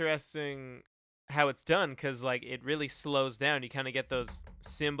definitely interesting how it's done because like it really slows down. You kind of get those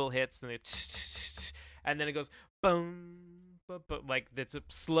cymbal hits and and then it goes boom, but like it's a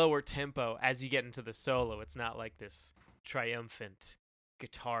slower tempo as you get into the solo. It's not like this triumphant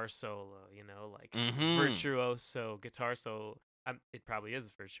guitar solo, like Mm-hmm. virtuoso guitar solo. It probably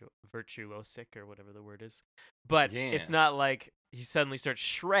is virtuosic or whatever the word is, but Yeah. it's not like he suddenly starts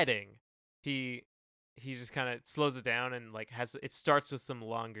shredding. He just kind of slows it down and like it starts with some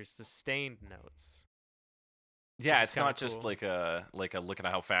longer sustained notes. Yeah, Which is it's kinda not just cool. like a look at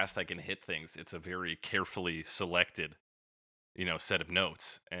how fast I can hit things. It's a very carefully selected, set of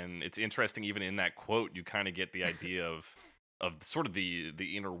notes. And it's interesting even in that quote you kind of get the idea of sort of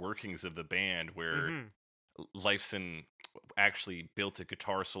the inner workings of the band where Mhm. Lifeson actually built a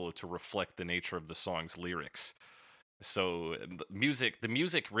guitar solo to reflect the nature of the song's lyrics. So the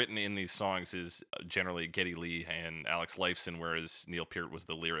music written in these songs is generally Geddy Lee and Alex Lifeson, whereas Neil Peart was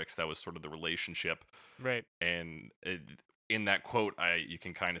the lyrics. That was sort of the relationship. Right. And in that quote, you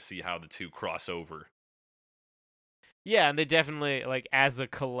can kind of see how the two cross over. Yeah, and they definitely like as a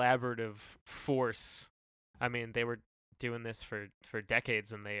collaborative force. I mean, they were doing this for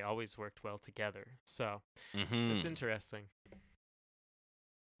decades, and they always worked well together. So it's interesting.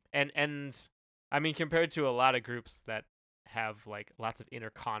 And I mean, compared to a lot of groups that have like lots of inner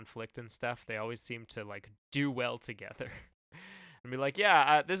conflict and stuff, they always seem to like do well together. And be like,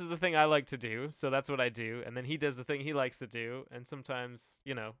 yeah, this is the thing I like to do, so that's what I do. And then he does the thing he likes to do, and sometimes,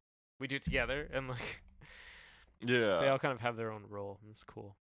 we do it together, and like, Yeah. they all kind of have their own role, and it's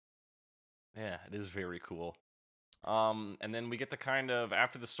cool. Yeah, it is very cool. And then we get the kind of,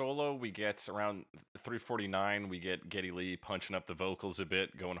 after the solo, we get around 3:49, we get Geddy Lee punching up the vocals a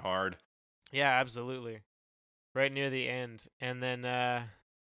bit, going hard. Yeah, absolutely. Right near the end. And then, the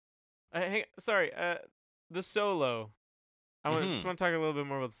solo. Just want to talk a little bit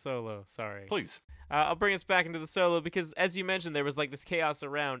more about the solo. Sorry. Please. I'll bring us back into the solo because, as you mentioned, there was like this chaos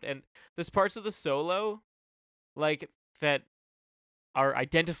around, and there's parts of the solo, like that, are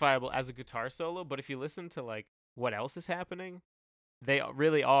identifiable as a guitar solo. But if you listen to like what else is happening, they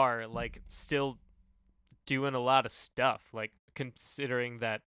really are like still doing a lot of stuff. Like considering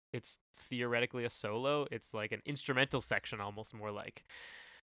that it's theoretically a solo, it's like an instrumental section, almost more like.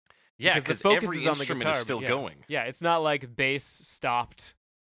 Yeah, because every instrument is still going. Yeah, it's not like bass stopped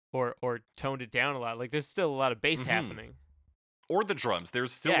or toned it down a lot. Like there's still a lot of bass happening. Or the drums.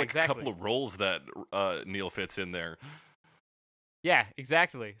 There's still a couple of rolls that Neil fits in there. Yeah,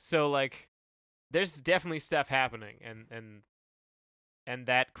 exactly. So like there's definitely stuff happening, and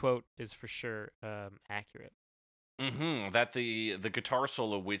that quote is for sure accurate. That the guitar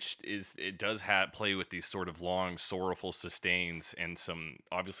solo, which it does play with these sort of long, sorrowful sustains and some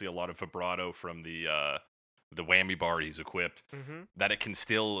obviously a lot of vibrato from the whammy bar he's equipped. That it can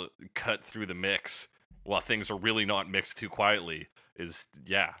still cut through the mix while things are really not mixed too quietly is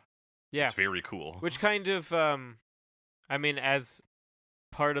it's very cool. Which kind of I mean, as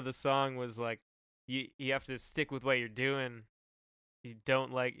part of the song was like you have to stick with what you're doing. He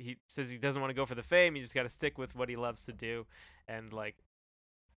says he doesn't want to go for the fame. He just got to stick with what he loves to do, and like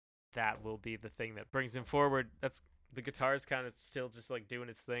that will be the thing that brings him forward. That's the guitar's kind of still just like doing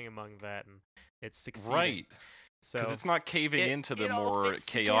its thing among that, and it's succeeding. Right. So because it's not caving into the more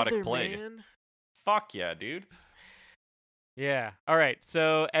chaotic together, play. Man. Fuck yeah, dude. Yeah. All right.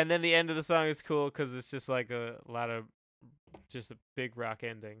 So and then the end of the song is cool because it's just like a big rock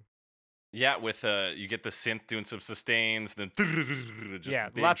ending. Yeah, with you get the synth doing some sustains, then just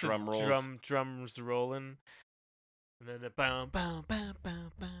big lots drum of rolls. drums rolling, and then the bam bam bam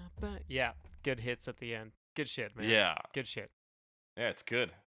bam bam bam. Yeah, good hits at the end. Good shit, man. Yeah, good shit. Yeah, it's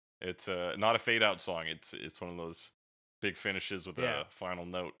good. It's not a fade out song. It's one of those big finishes with a final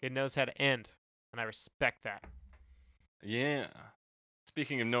note. It knows how to end, and I respect that. Yeah.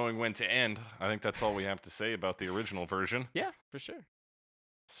 Speaking of knowing when to end, I think that's all we have to say about the original version. Yeah, for sure.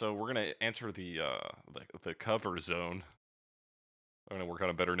 So we're gonna enter the cover zone. I'm gonna work on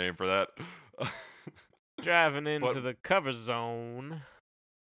a better name for that. Driving into the cover zone.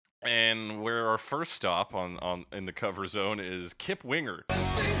 And where our first stop in the cover zone is Kip Winger.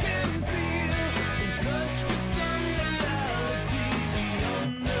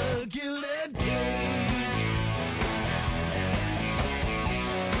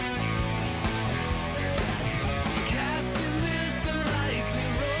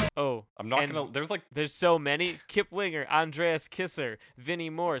 Oh, I'm not gonna. There's so many: Kip Winger, Andreas Kisser, Vinnie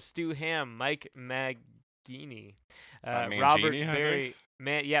Moore, Stu Hamm, Mike Mangini, Robert Berry.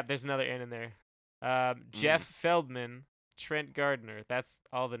 There's another N in there. Jeff Feldman, Trent Gardner. That's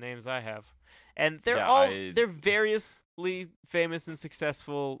all the names I have, and they're variously famous and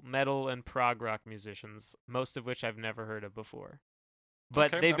successful metal and prog rock musicians, most of which I've never heard of before.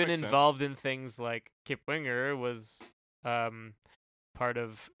 But they've been involved in things like Kip Winger was part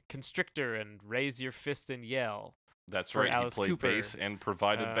of Constrictor and Raise Your Fist and Yell. That's right. Alice he played Cooper. bass and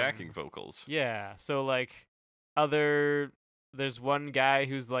provided backing vocals. Yeah. So like there's one guy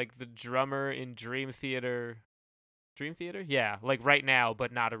who's like the drummer in Dream Theater. Dream Theater? Yeah, like right now,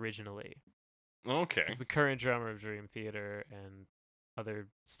 but not originally. Okay. He's the current drummer of Dream Theater and other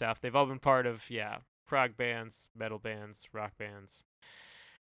stuff. They've all been part of prog bands, metal bands, rock bands.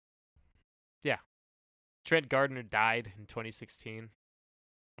 Yeah. Trent Gardner died in 2016.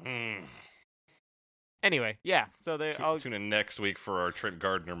 Anyway, yeah. So tune in next week for our Trent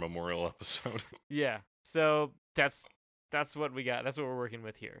Gardner memorial episode. Yeah. So that's what we got. That's what we're working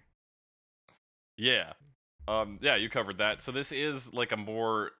with here. Yeah. You covered that. So this is like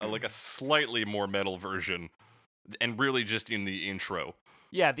a slightly more metal version, and really just in the intro.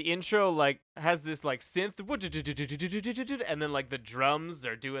 Yeah, the intro like has this like synth, and then like the drums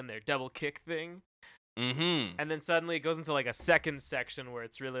are doing their double kick thing. Mm-hmm. And then suddenly it goes into like a second section where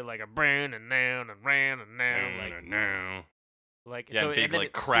it's really like a brand and down and ran and now like Yeah, so and big and then like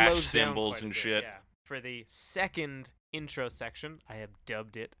it crash slows down cymbals quite a and bit, shit. yeah. For the second intro section, I have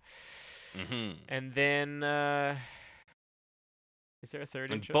dubbed it. Mm-hmm. And then is there a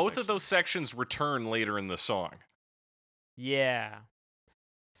third And intro both section? of those sections return later in the song. Yeah.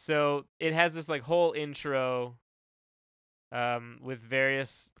 So it has this like whole intro with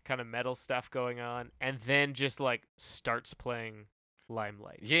various kind of metal stuff going on, and then just like starts playing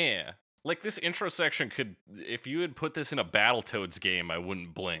Limelight. Yeah. Like this intro section could, if you had put this in a Battletoads game, I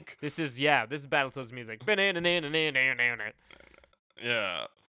wouldn't blink. This is Battletoads music. And Yeah.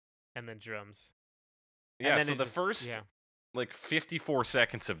 then drums. Yeah, then so it the just- first yeah. like 54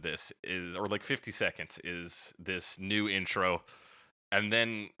 seconds of this is, or like 50 seconds is this new intro. And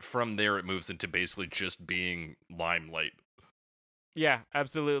then from there it moves into basically just being Limelight. Yeah,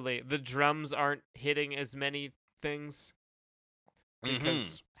 absolutely. The drums aren't hitting as many things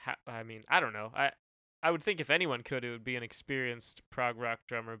because I mean, I don't know. I would think if anyone could, it would be an experienced prog rock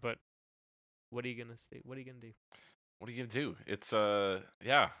drummer. But what are you gonna say? What are you gonna do? What are you gonna do? It's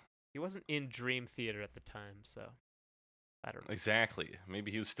yeah, He wasn't in Dream Theater at the time, so I don't know. exactly.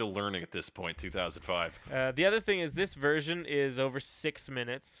 Maybe he was still learning at this point, 2005. The other thing is this version is over 6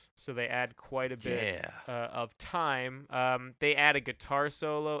 minutes, so they add quite a bit Yeah. of time. They add a guitar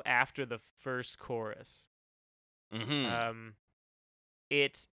solo after the first chorus. Mm-hmm.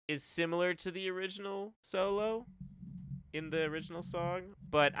 It is similar to the original solo in the original song,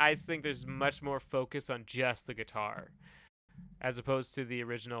 but I think there's much more focus on just the guitar as opposed to the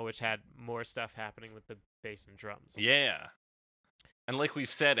original, which had more stuff happening with the bass and drums. Yeah. And like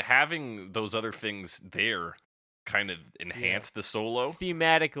we've said, having those other things there kind of enhanced the solo.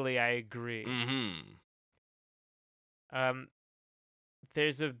 Thematically, I agree. Mm-hmm.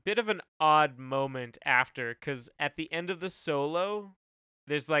 There's a bit of an odd moment after, because at the end of the solo,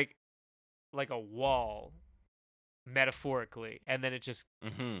 there's like a wall, metaphorically, and then it just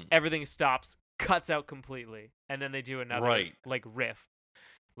everything stops, cuts out completely, and then they do another like riff,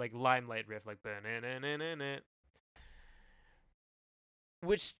 like Limelight riff, like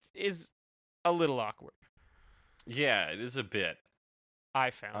which is a little awkward. Yeah, it is a bit. I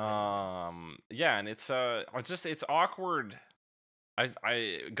found. Yeah, and it's awkward.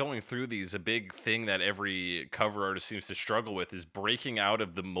 I going through these, a big thing that every cover artist seems to struggle with is breaking out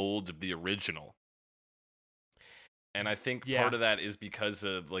of the mold of the original. And I think part of that is because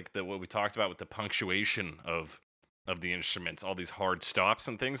of like what we talked about with the punctuation of the instruments, all these hard stops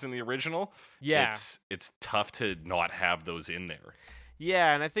and things in the original. Yeah. It's tough to not have those in there.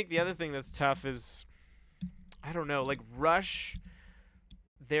 Yeah, and I think the other thing that's tough is, I don't know, like Rush,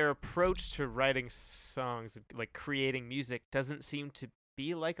 their approach to writing songs, like creating music, doesn't seem to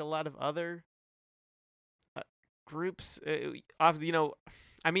be like a lot of other groups. You know,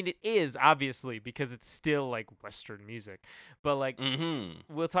 I mean, it is obviously because it's still like Western music, but like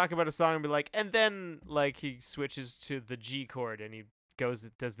we'll talk about a song and be like, and then like he switches to the G chord and he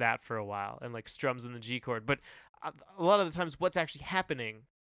does that for a while and like strums in the G chord, but a lot of the times what's actually happening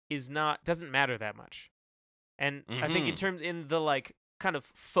doesn't matter that much. And I think in the like kind of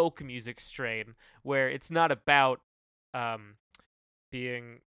folk music strain where it's not about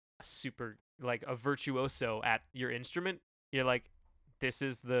being a super like a virtuoso at your instrument, you're like, this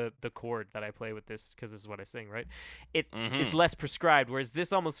is the chord that I play with this because this is what I sing, right? It is less prescribed, whereas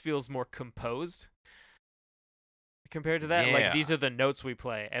this almost feels more composed compared to that. Yeah. Like, these are the notes we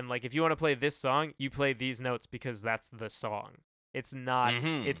play, and like if you want to play this song, you play these notes because that's the song. It's not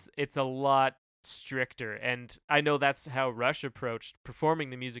it's a lot stricter, and I know that's how Rush approached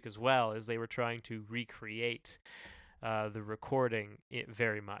performing the music as well, as they were trying to recreate the recording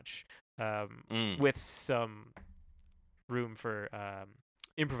very much with some room for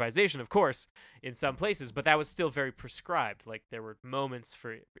improvisation, of course, in some places, but that was still very prescribed. Like, there were moments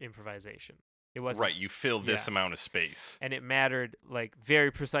for improvisation. It wasn't right. You fill this amount of space, and it mattered like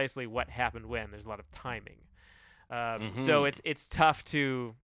very precisely what happened when. There's a lot of timing, so it's tough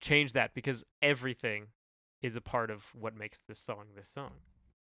to change that because everything is a part of what makes this song.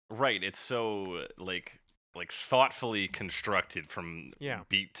 Right. It's so like thoughtfully constructed from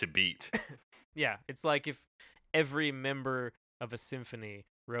beat to beat. Yeah, it's like if every member of a symphony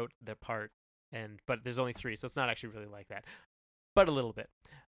wrote their part, but there's only 3, so it's not actually really like that, but a little bit.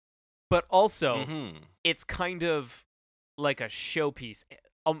 But also, it's kind of like a showpiece.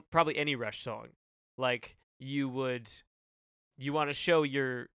 Probably any Rush song, like you want to show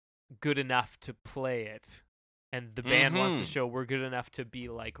you're good enough to play it, and the band wants to show we're good enough to be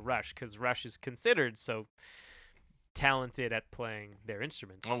like Rush, because Rush is considered so talented at playing their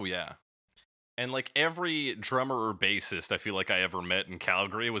instruments. Oh yeah. And like every drummer or bassist I feel like I ever met in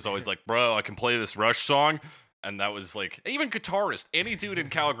Calgary was always like, "Bro, I can play this Rush song." And that was like even guitarist, any dude in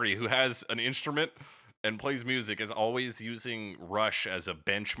Calgary who has an instrument and plays music is always using Rush as a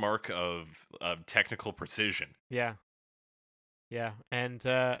benchmark of technical precision. Yeah. Yeah. And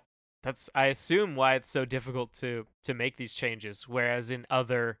that's I assume why it's so difficult to make these changes, whereas in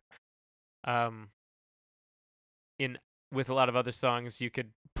other um in with a lot of other songs you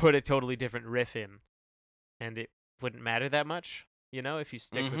could put a totally different riff in and it wouldn't matter that much, if you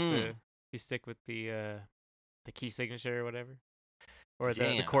stick with the Mhm. if you stick with the key signature or whatever, or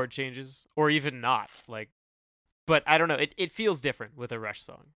the Yeah. chord changes, or even not. Like, but I don't know. It feels different with a Rush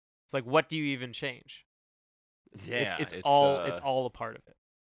song. It's like, what do you even change? It's it's Yeah, it's all it's all a part of it.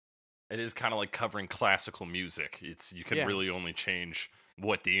 it is kind of like covering classical music. You can Yeah, really only change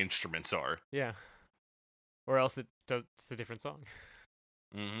what the instruments are. yeah. Or else it's a different song.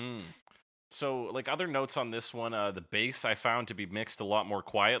 Mhm. So, like other notes on this one, the bass I found to be mixed a lot more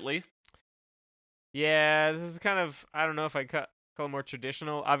quietly. Yeah, this is kind of, I don't know if I call it more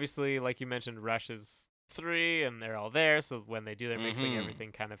traditional. Obviously, like you mentioned, Rush is 3 and they're all there, so when they do their mixing, Mhm.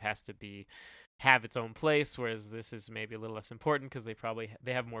 everything kind of has to have its own place, whereas this is maybe a little less important because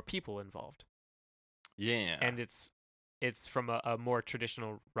they have more people involved. Yeah. And it's from a more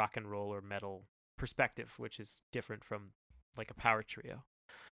traditional rock and roll or metal perspective, which is different from like a power trio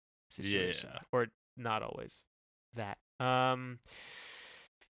situation, Yeah. or not always that.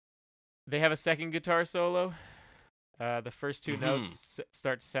 They have a second guitar solo. The first two Mhm. notes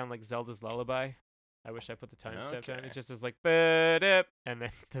start to sound like Zelda's Lullaby. I wish I put the timestamp down. It Okay. just is like ba-dip, and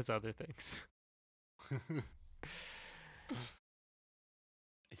then does other things.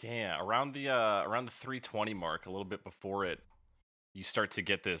 Yeah, around the 320 mark, a little bit before it, you start to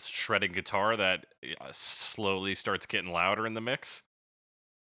get this shredding guitar that slowly starts getting louder in the mix.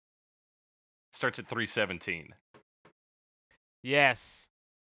 Starts at 317. Yes,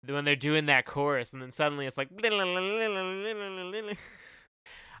 when they're doing that chorus, and then suddenly it's like.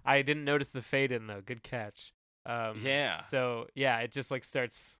 I didn't notice the fade in though. Good catch. Yeah. So yeah, it just like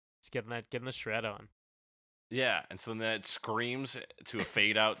starts just getting the shred on. Yeah, and so then it screams to a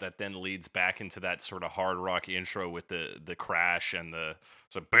fade out that then leads back into that sort of hard rock intro with the crash and the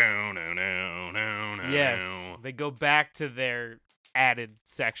so boom no no no no Yes, no. they go back to their added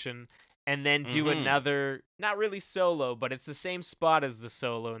section and then do Mhm. another, not really solo, but it's the same spot as the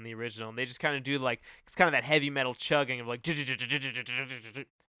solo in the original. And they just kind of do like, it's kind of that heavy metal chugging of like.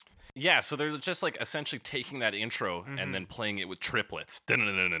 Yeah, so they're just like essentially taking that intro and Mm-hmm. then playing it with triplets. Right,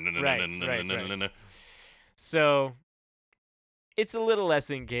 right, right. So it's a little less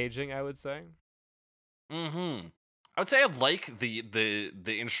engaging, I would say. Mm-hmm. I would say I like the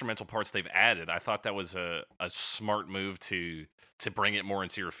instrumental parts they've added. I thought that was a smart move to bring it more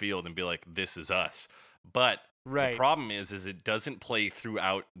into your field and be like, this is us. But the Right. problem is it doesn't play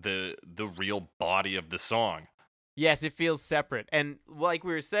throughout the real body of the song. Yes, it feels separate. And like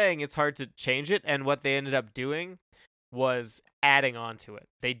we were saying, it's hard to change it. And what they ended up doing was adding on to it.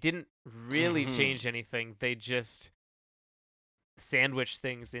 They didn't really Mm-hmm. change anything, they just sandwiched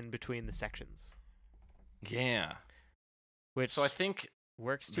things in between the sections, Yeah. So I which think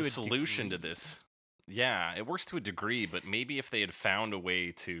works the to a solution to degree. this, yeah, it works to a degree, but maybe if they had found a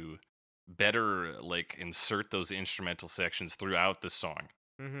way to better like insert those instrumental sections throughout the song.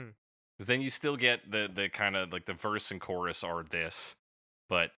 Mm-hmm. Because then you still get the kind of like the verse and chorus are this,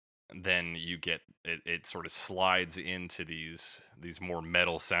 but then you get it sort of slides into these more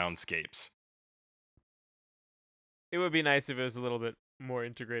metal soundscapes. It would be nice if it was a little bit more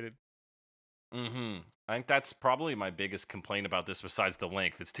integrated. Mm-hmm. I think that's probably my biggest complaint about this besides the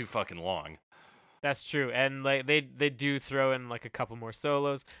length. It's too fucking long. That's true, and like they do throw in like a couple more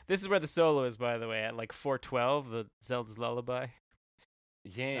solos. This is where the solo is, by the way, at like 412, the Zelda's Lullaby. Uh,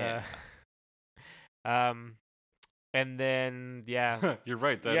 Yeah. um, and then yeah, You're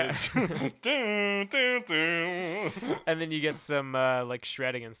right, that yeah, is. Dun, dun, dun. and then you get some like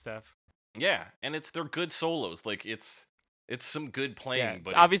shredding and stuff. Yeah, and they're good solos. Like it's some good Yeah, playing, it's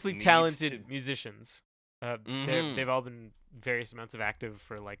but it obviously needs to. talented musicians. Mm-hmm. They've all been various amounts of active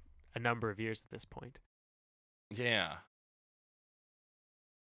for like a number of years at this point. Yeah.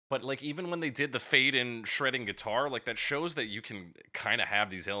 But like even when they did the fade in shredding guitar, like that shows that you can kind of have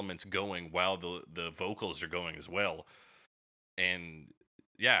these elements going while the vocals are going as well. And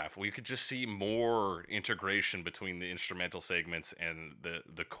yeah, if we could just see more integration between the instrumental segments and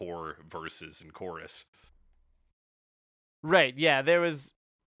the core verses and chorus. Right. Yeah. That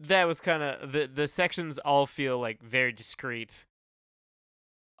was kind of the sections all feel like very discreet.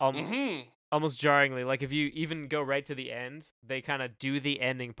 Um, Mhm. almost jarringly. Like if you even go right to the end, they kind of do the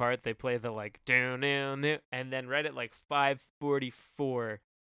ending part. They play the like down, and then right at like 5:44,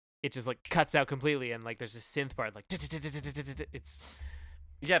 it just like cuts out completely, and like there's a synth part like it's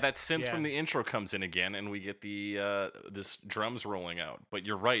Yeah, that synth Yeah. from the intro comes in again, and we get the this drums rolling out. But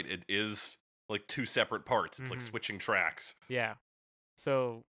you're right, it is like two separate parts. It's like Mhm. switching tracks. Yeah.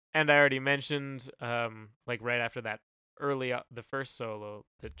 So, and I already mentioned, like right after that, the first solo,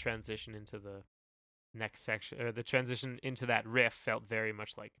 the transition into the next section, or the transition into that riff felt very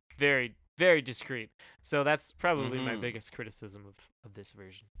much like very, very discreet. So that's probably my Mm-hmm. biggest criticism of this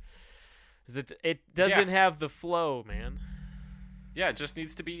version, is it Yeah, doesn't have the flow, man. yeah, it just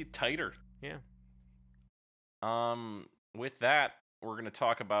needs to be tighter. Yeah. With that, we're gonna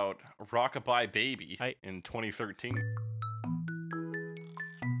talk about Rockabye Baby I- in 2013.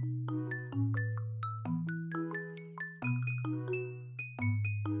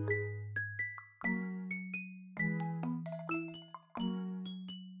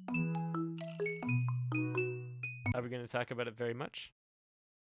 Are we going to talk about it very much?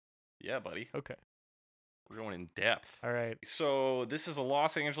 Yeah, buddy, Okay. we're going in depth. All right. So this is a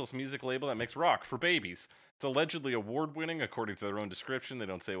Los Angeles music label that makes rock for babies. It's allegedly award-winning, according to their own description. They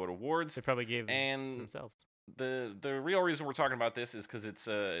don't say what awards. They probably gave them And themselves. the real reason we're talking about this is because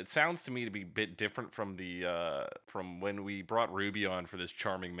it sounds to me to be a bit different from the from when we brought Ruby on for this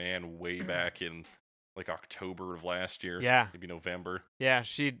charming man way back in like October of last year. Yeah. Maybe November. Yeah,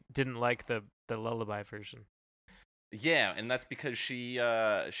 she didn't like the lullaby version. Yeah, and that's because she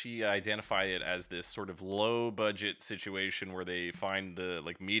identified it as this sort of low budget situation where they find the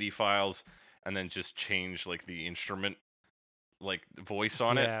like MIDI files and then just change like the instrument like voice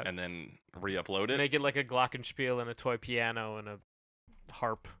on Yeah. it and then re-upload it. Make it like a glockenspiel and a toy piano and a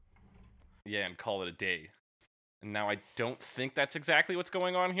harp. Yeah, and call it a day. And now I don't think that's exactly what's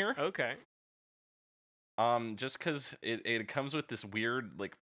going on here. Okay. Just because it comes with this weird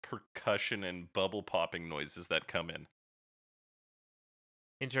like percussion and bubble popping noises that come in.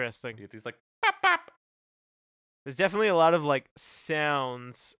 Interesting. You get these like pop pop. There's definitely a lot of like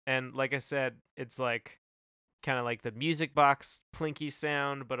sounds, and like I said, it's like kind of like the music box plinky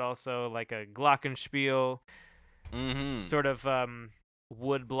sound, but also like a glockenspiel Mm-hmm. sort of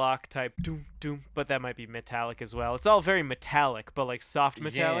wood block type doom doom, but that might be metallic as well. It's all very metallic, but like soft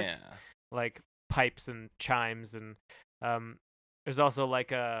metallic, Yeah. like pipes and chimes, and there's also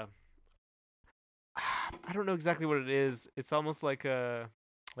like a I don't know exactly what it is. It's almost like a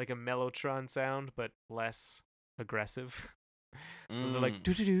mellotron sound, but less aggressive. Like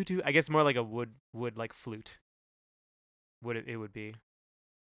do do do do. I guess more like a wood like flute. It would be.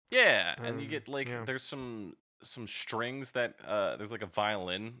 Yeah, and you get like yeah. there's some strings that there's like a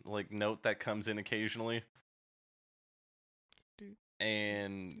violin like note that comes in occasionally.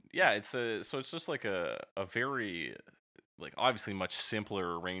 And yeah, it's just like a very like obviously much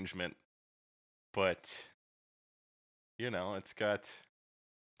simpler arrangement, but you know, it's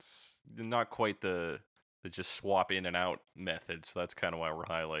not quite the just swap in and out method, so that's kind of why we're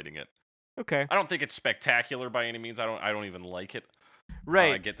highlighting it. Okay. I don't think it's spectacular by any means. I don't even like it.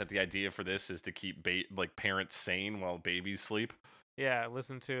 Right. I get that the idea for this is to keep like parents sane while babies sleep. Yeah,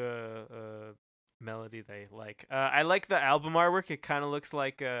 listen to a melody they like. I like the album artwork. It kind of looks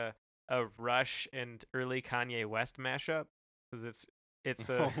like a Rush and early Kanye West mashup, because it's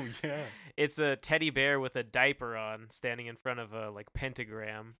a yeah. it's a teddy bear with a diaper on, standing in front of a like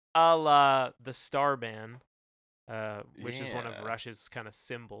pentagram, a la the Starman, which is one of Yeah. Rush's kind of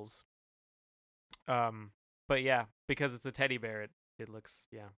symbols. But yeah, because it's a teddy bear, it looks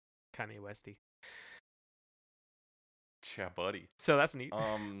Kanye Westy. Yeah, buddy. So that's neat.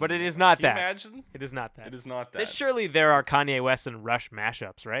 But it is not can you that. imagine? It is not that. It is not that. Surely there are Kanye West and Rush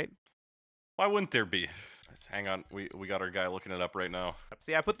mashups, right? Why wouldn't there be? Let's hang on. We got our guy looking it up right now.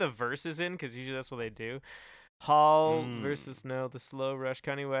 See, I put the verses in because usually that's what they do. Hall versus the slow Rush,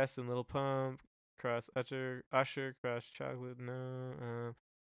 Kanye West and Lil Pump, cross Usher, cross Chocolate,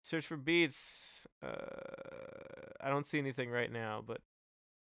 search for beats. I don't see anything right now, but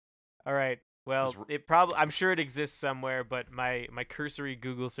all right. Well, I'm sure it exists somewhere, but my cursory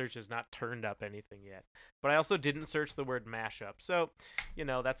Google search has not turned up anything yet. But I also didn't search the word mashup, so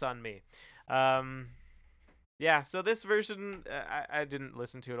that's on me. Yeah. So this version, I didn't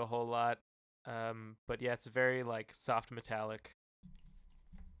listen to it a whole lot. But yeah, it's very like soft metallic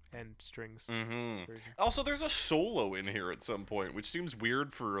and strings. Mm-hmm. Also, there's a solo in here at some point, which seems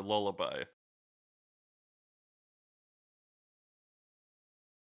weird for a lullaby.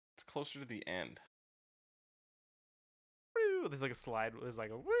 It's closer to the end. Woo! There's like a slide. There's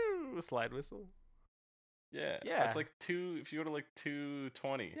like a woo slide whistle. Yeah. Yeah. It's like if you go to like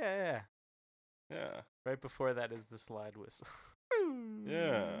 220. Yeah. Yeah. Right before that is the slide whistle.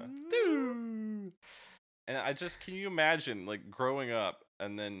 Yeah. And can you imagine like growing up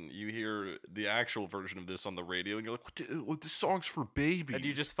and then you hear the actual version of this on the radio and you're like, what this song's for babies. And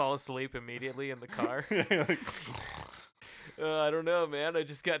you just fall asleep immediately in the car. Like, I don't know, man. I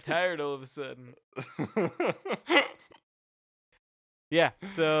just got tired all of a sudden. Yeah,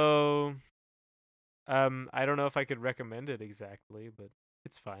 so I don't know if I could recommend it exactly, but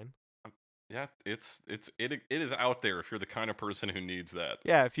it's fine. Yeah, it is out there if you're the kind of person who needs that.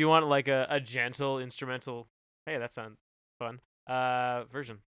 Yeah, if you want like a gentle instrumental, hey, that sounds fun.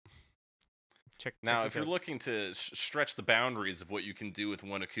 Version. Check Now, this if you're out. looking to stretch the boundaries of what you can do with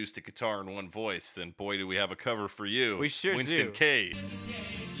one acoustic guitar and one voice, then boy, do we have a cover for you. We sure Winston do. K.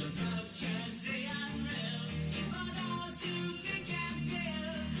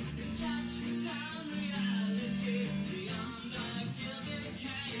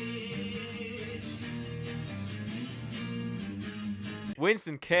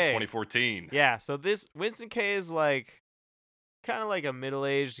 Winston K. 2014. Yeah, so this Winston K is like kind of like a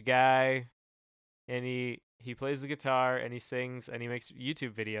middle-aged guy, and he plays the guitar and he sings and he makes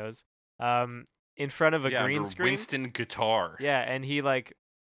YouTube videos in front of a green under screen. Winston Guitar. Yeah, and he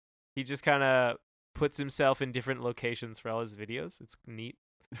just kind of puts himself in different locations for all his videos. It's neat.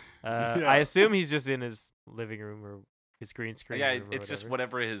 I assume he's just in his living room or his green screen. Yeah, room or it's just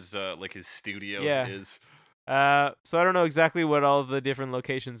whatever his his studio is. So I don't know exactly what all the different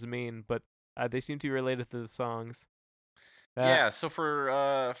locations mean, but they seem to be related to the songs. Yeah, so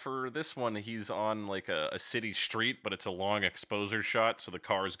for this one, he's on like a city street, but it's a long exposure shot, so the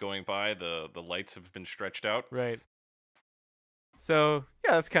cars going by, the lights have been stretched out. Right. So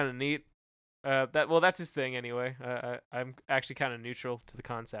yeah, that's kind of neat. That's his thing anyway. I'm actually kind of neutral to the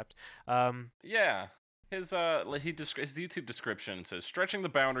concept. Yeah. His YouTube description says, stretching the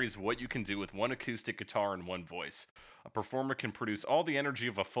boundaries of what you can do with one acoustic guitar and one voice. A performer can produce all the energy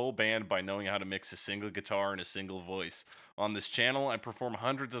of a full band by knowing how to mix a single guitar and a single voice. On this channel, I perform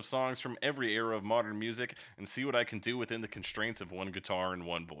hundreds of songs from every era of modern music and see what I can do within the constraints of one guitar and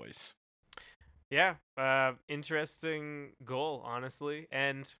one voice. Yeah, interesting goal, honestly.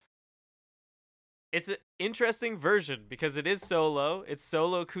 And it's an interesting version because it is solo. It's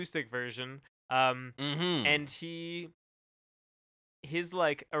solo acoustic version. And his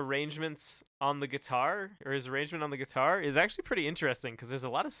like arrangements on the guitar, or his arrangement on the guitar, is actually pretty interesting because there's a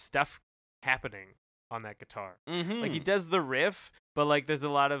lot of stuff happening on that guitar. Like he does the riff, but like there's a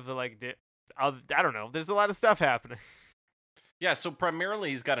lot of like I don't know. There's a lot of stuff happening. Yeah, so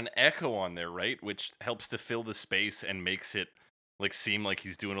primarily he's got an echo on there, right, which helps to fill the space and makes it like seem like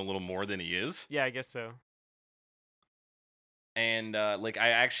he's doing a little more than he is. Yeah, I guess so. And like I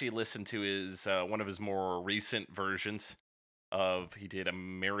actually listened to his one of his more recent versions of he did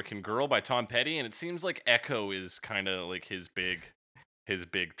American Girl by Tom Petty, and it seems like echo is kind of like his big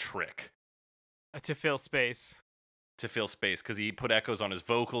trick To fill space because he put echoes on his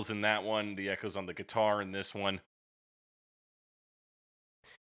vocals in that one, the echoes on the guitar in this one.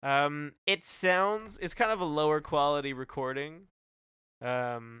 It's kind of a lower quality recording.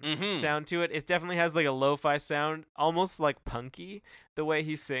 Sound to it. It definitely has like a lo-fi sound, almost like punky the way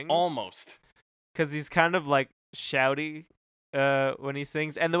he sings. Almost. Cuz he's kind of like shouty when he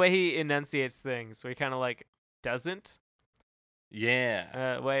sings, and the way he enunciates things, so he kind of like doesn't.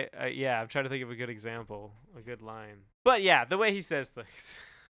 Yeah. Yeah, I'm trying to think of a good example, a good line. But yeah, the way he says things.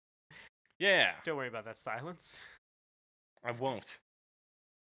 Yeah. Don't worry about that silence. I won't.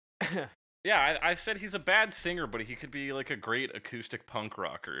 Yeah, I said he's a bad singer, but he could be like a great acoustic punk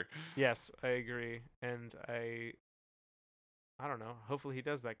rocker. Yes, I agree. And I don't know. Hopefully he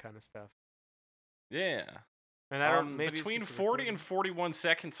does that kind of stuff. Yeah. And I don't maybe between 40 and 41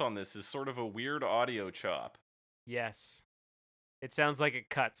 seconds on this is sort of a weird audio chop. Yes. It sounds like it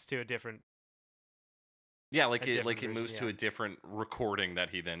cuts to a different. Yeah, like it version, moves to a different recording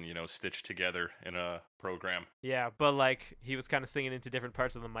that he then, stitched together in a program. Yeah, but like he was kind of singing into different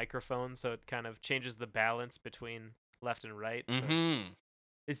parts of the microphone, so it kind of changes the balance between left and right. So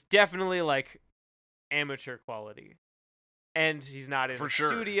it's definitely like amateur quality. And he's not in a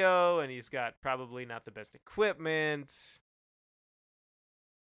studio, and he's got probably not the best equipment.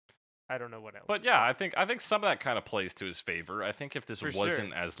 I don't know what else. But yeah, I think some of that kind of plays to his favor. I think if this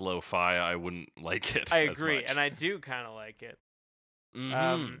wasn't as lo-fi, I wouldn't like it. I agree, and I do kind of like it.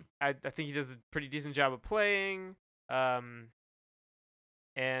 I think he does a pretty decent job of playing. And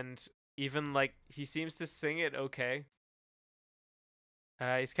even like he seems to sing it okay.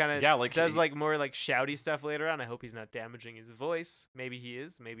 He's kind of Yeah, like does like more like shouty stuff later on. I hope he's not damaging his voice. Maybe he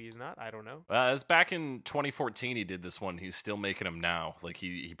is. Maybe he's not. I don't know. it's back in 2014 he did this one. He's still making them now. Like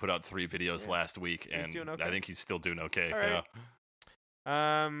he put out 3 videos Yeah. last week, So he's and doing okay? I think he's still doing okay. All right.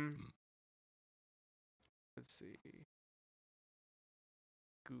 Yeah. Let's see.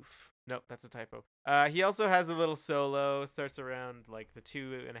 Goof. Nope, that's a typo. He also has a little solo. Starts around like the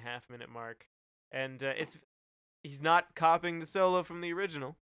 2.5 minute mark, and he's not copying the solo from the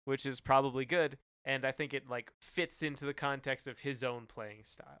original, which is probably good. And I think it like fits into the context of his own playing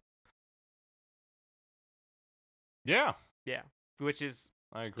style. Yeah, Which is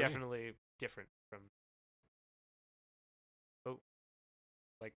I agree. definitely different from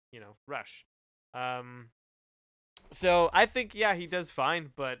Rush. So I think he does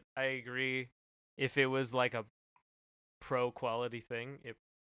fine, but I agree if it was like a pro quality thing,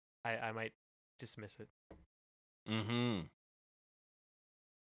 I might dismiss it. Mm-hmm.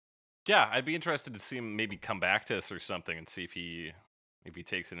 Yeah, I'd be interested to see him maybe come back to this or something and see if he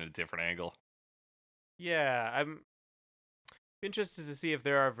takes it in a different angle. Yeah, I'm interested to see if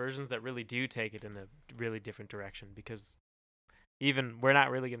there are versions that really do take it in a really different direction, because even we're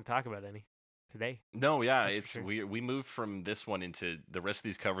not really going to talk about any today. No, yeah, That's for it's sure. we moved from this one into the rest of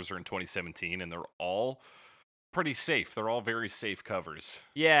these covers are in 2017, and they're all pretty safe. They're all very safe covers.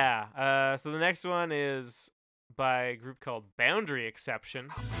 Yeah. So the next one is by a group called Boundary Exception.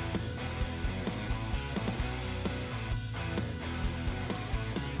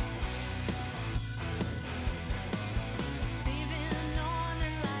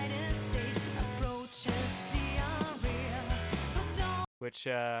 Which,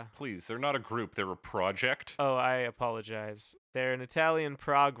 Please, they're not a group, they're a project. oh, I apologize. They're an Italian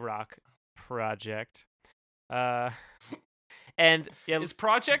prog rock project. And yeah, Is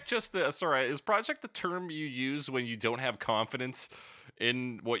project the term you use when you don't have confidence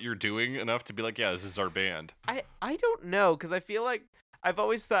in what you're doing enough to be like, yeah, this is our band? I don't know, because I feel like I've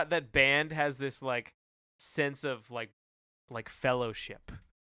always thought that band has this like sense of like fellowship,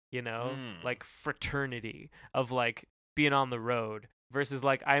 like fraternity of like being on the road, versus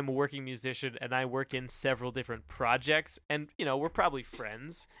like I'm a working musician and I work in several different projects, and we're probably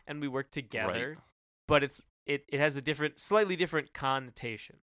friends and we work together, but it has a slightly different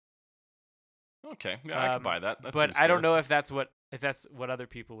connotation. Okay, yeah, I can buy that. That But seems I don't fair. know if that's what other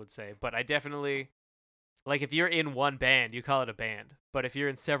people would say. But I definitely, like, if you're in one band, you call it a band. But if you're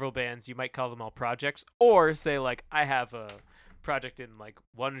in several bands, you might call them all projects, or say like I have a project in like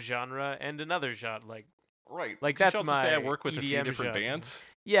one genre and another genre, like Right. Like, Could that's you also my say I work with a few EDM different genre. bands?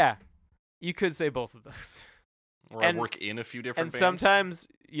 yeah, you could say both of those. Or And- I work in a few different And bands? sometimes,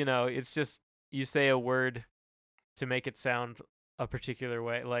 it's just you say a word to make it sound a particular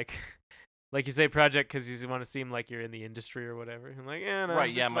way, like you say project because you want to seem like you're in the industry or whatever. And like, yeah, no,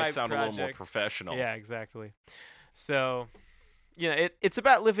 Right, yeah, it it's might my sound a little more project. professional. Yeah, exactly. So, it's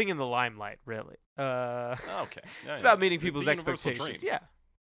about living in the limelight, really. Okay. Yeah, It's yeah. about meeting The people's universal expectations. dream. Yeah.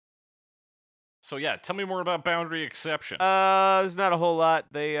 So yeah, tell me more about Boundary Exception. There's not a whole lot.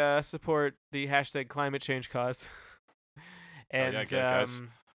 They support the hashtag climate change cause. And yeah, get it, guys.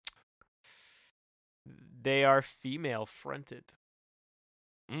 they are female fronted.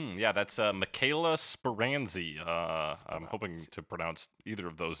 Yeah, that's Michaela Speranzi. I'm hoping to pronounce either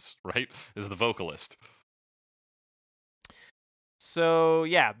of those right. Is the vocalist. So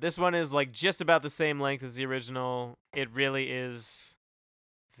yeah, this one is like just about the same length as the original. It really is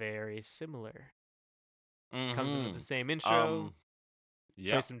very similar. Comes in with the same intro.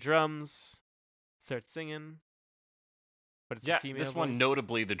 Yeah. Play some drums. Start singing. But it's a female this one voice.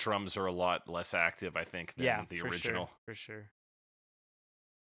 notably the drums are a lot less active, I think, than the original. For sure.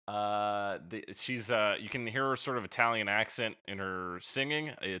 She's you can hear her sort of Italian accent in her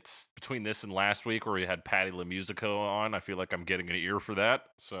singing. It's between this and last week where we had Patti LaMusico on. I feel like I'm getting an ear for that,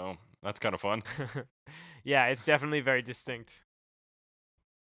 so that's kind of fun. Yeah, it's definitely very distinct.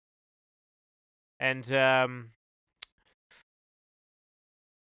 And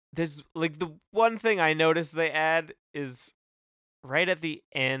there's like the one thing I noticed they add is right at the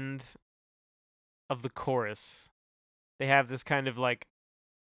end of the chorus. They have this kind of like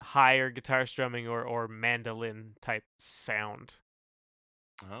higher guitar strumming or mandolin type sound.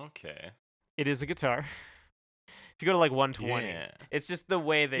 Okay. It is a guitar. If you go to like 120, it's just the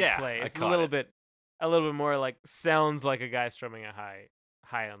way they play. It's a little bit more like sounds like a guy strumming a high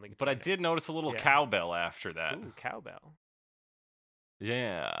on the guitar. But I did notice a little cowbell after that. Ooh, cowbell.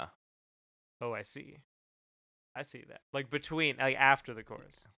 Yeah. Oh, I see that. Like between, like after the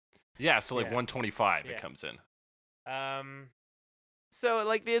chorus. Yeah, so like Yeah. 125 it comes in. So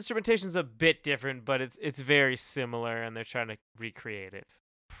like the instrumentation's a bit different, but it's very similar, and they're trying to recreate it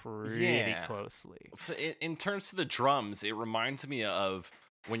pretty Yeah. closely. So in terms of the drums, it reminds me of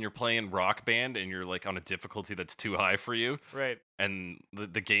when you're playing Rock Band and you're like on a difficulty that's too high for you, Right. and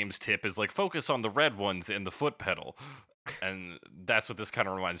the game's tip is like focus on the red ones and the foot pedal. And that's what this kind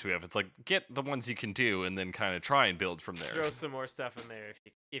of reminds me of. It's like get the ones you can do and then kind of try and build from there. Throw some more stuff in there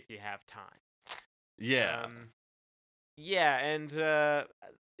if you have time. Yeah. Yeah, and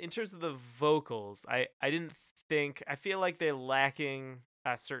in terms of the vocals, I didn't think I feel like they're lacking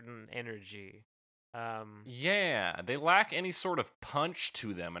a certain energy. Yeah, they lack any sort of punch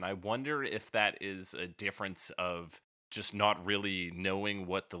to them, and I wonder if that is a difference of just not really knowing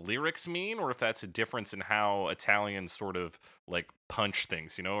what the lyrics mean, or if that's a difference in how Italians sort of like punch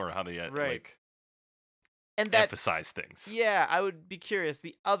things, or how they Right. like and that emphasize things. Yeah, I would be curious.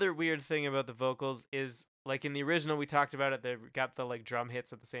 The other weird thing about the vocals is like in the original we talked about it, they got the like drum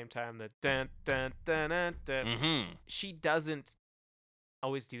hits at the same time, the dun dun dun dun dun. Mm-hmm. She doesn't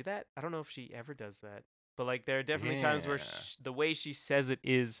always do that. I don't know if she ever does that. But like there are definitely times where Yeah. the way she says it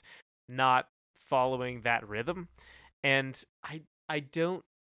is not following that rhythm. And I don't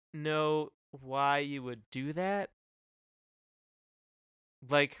know why you would do that.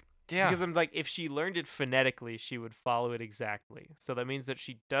 Like Yeah. because I'm like if she learned it phonetically, she would follow it exactly. So that means that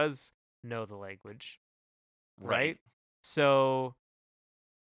she does know the language, right? So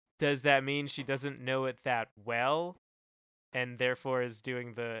does that mean she doesn't know it that well and therefore is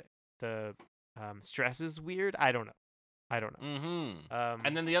doing the stresses weird? I don't know. Mm-hmm.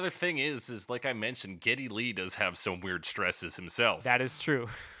 And then the other thing is like I mentioned, Geddy Lee does have some weird stresses himself. That is true.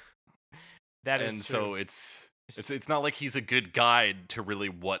 That is and true. so it's not like he's a good guide to really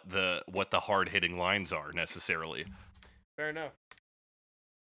what the hard hitting lines are necessarily. Fair enough.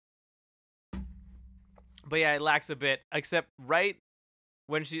 But yeah, it lacks a bit, except right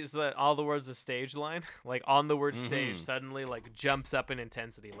when she's all the words a stage line, like on the word stage, suddenly like jumps up in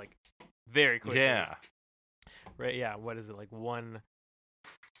intensity, like very quickly. Yeah. Right. Yeah. What is it like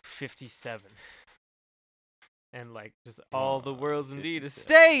 157? And like just all the world's indeed a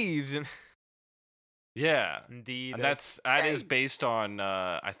stage. And yeah. Indeed. And that is based on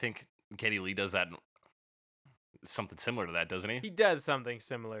I think Geddy Lee does that something similar to that, doesn't he? He does something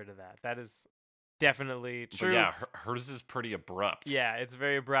similar to that. That is definitely true. But yeah, hers is pretty abrupt. Yeah, it's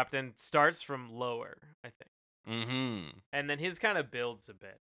very abrupt and starts from lower, I think. Mm-hmm. And then his kind of builds a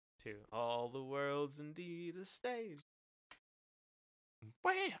bit too. All the world's indeed a stage.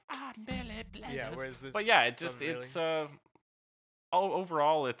 We are Billy Blaze. Yeah, where's this? But yeah, it's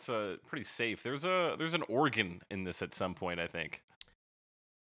overall it's pretty safe. There's an organ in this at some point, I think.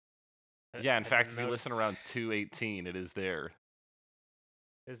 Yeah, in fact, if you listen around 2:18, it is there.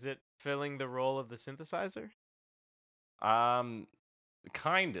 Is it filling the role of the synthesizer? Kind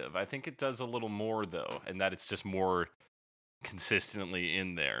of. I think it does a little more though, and that it's just more consistently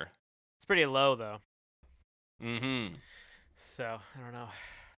in there. It's pretty low though. Mm-hmm. So I don't know.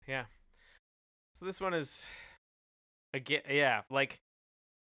 Yeah. So this one is again, yeah, like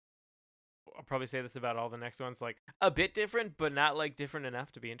I'll probably say this about all the next ones, like a bit different, but not like different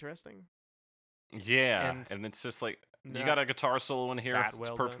enough to be interesting. Yeah, and it's just like you got a guitar solo in here. It's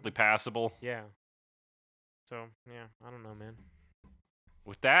perfectly passable. Yeah. So yeah, I don't know, man.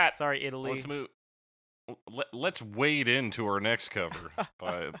 With that, sorry, Italy. Let's move. Let's wade into our next cover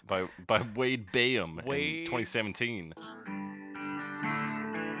by Wade Bayham in 2017.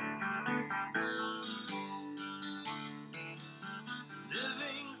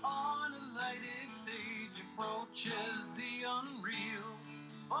 Living on a lighted stage approaches the unreal.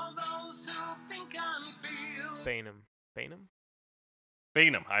 For those who think and feel.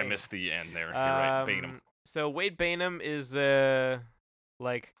 Bainham. I missed the end there. You're right, Bainham. So Wade Bainham is a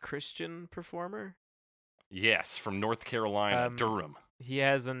like Christian performer. Yes, from North Carolina, Durham. He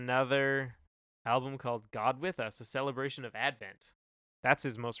has another album called God With Us, a celebration of Advent. That's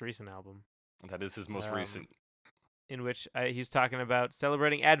his most recent album. That is his most recent. In which he's talking about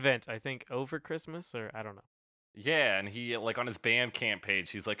celebrating Advent, I think, over Christmas, or I don't know. Yeah, and he, like, on his Bandcamp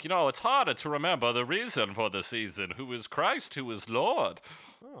page, he's like, it's harder to remember the reason for the season. Who is Christ? Who is Lord?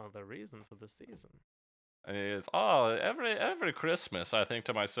 Oh, the reason for the season. Is every Christmas I think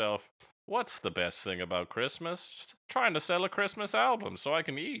to myself, what's the best thing about Christmas? Trying to sell a Christmas album so I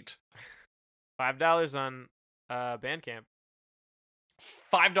can eat. $5 on Bandcamp.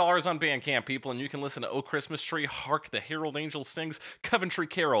 $5 on Bandcamp, people, and you can listen to "Oh Christmas Tree," "Hark the Herald Angels Sings," "Coventry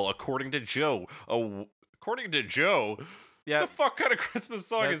Carol," "According to Joe." According to Joe? Yeah. The fuck kind of Christmas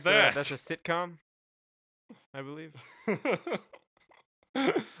song is that? That's a sitcom, I believe.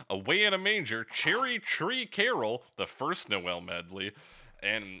 Away in a Manger, Cherry Tree Carol, the first Noel medley,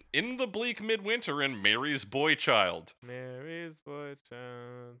 and In the Bleak Midwinter and Mary's Boy Child. Mary's boy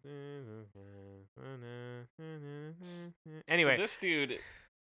child. Anyway, So this dude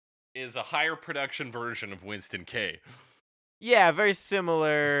is a higher production version of Winston K. yeah, very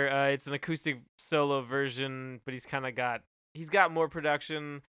similar. It's an acoustic solo version, but he's got more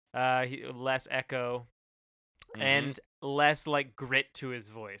production, less echo, and less like grit to his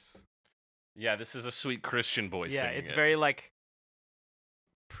voice. Yeah, this is a sweet Christian boy Yeah, singing it's it. very like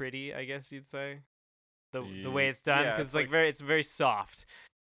pretty, I guess you'd say. The way it's done, Yeah, because it's like- it's very soft.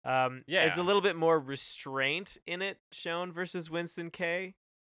 It's Yeah. a little bit more restraint in it shown versus Winston K,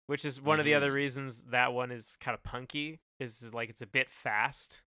 which is one of the other reasons that one is kind of punky. Is like it's a bit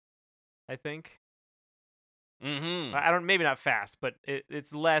fast, I think. Mm-hmm. I don't, maybe not fast, but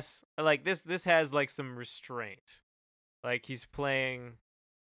it's less like this. This has like some restraint, like he's playing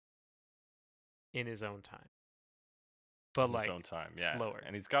in his own time, but In like his own time, yeah. slower.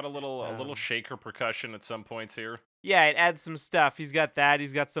 And he's got a little Um, shaker percussion at some points here. Yeah, it adds some stuff. He's got that.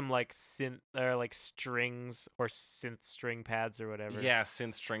 He's got some like synth or like strings or synth string pads or whatever. Yeah,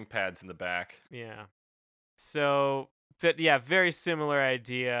 synth string pads in the back. Yeah. So, but yeah, very similar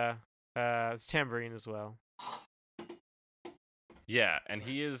idea. It's tambourine as well. Yeah, and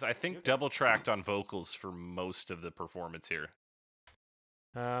he is, I think, double tracked on vocals for most of the performance here.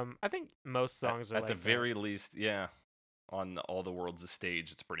 I think most songs are at like the that. very least, yeah. On All the World's a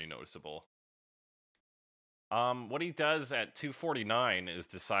Stage, it's pretty noticeable. What he does at 2:49 is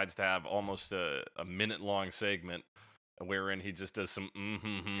decides to have almost a minute-long segment wherein he just does some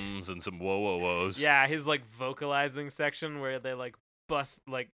mm-hmm-hms and some whoa-whoa-who's. Yeah, his like vocalizing section where they like bust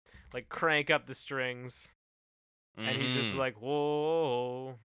like crank up the strings, and he's just Mhm. like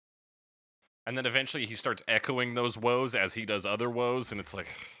whoa. And then eventually he starts echoing those woes as he does other woes, and it's like,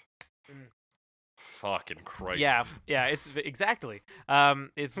 Mm. fucking Christ. Yeah, it's exactly.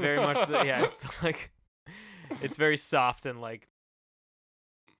 It's very much it's like it's very soft and like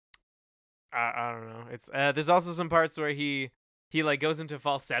I don't know. It's there's also some parts where he like goes into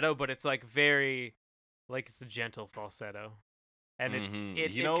falsetto, but it's like very like it's a gentle falsetto, and Mhm.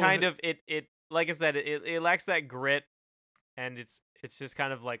 it You know, kind of it like I said it lacks that grit, and it's just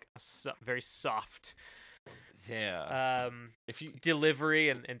kind of like very soft Yeah. If you, delivery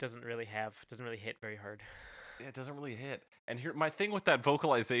and doesn't really hit very hard. it doesn't really hit. And here, my thing with that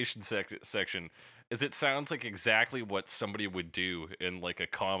vocalization section is it sounds like exactly what somebody would do in like a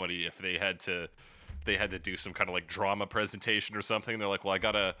comedy if they had to do some kind of like drama presentation or something. They're like, well, I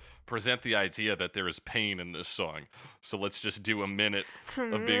gotta present the idea that there is pain in this song, so let's just do a minute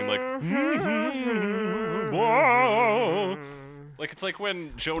of being like, whoa. Like it's like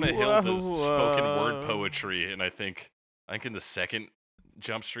when Jonah Hill does spoken word poetry, and I think in the second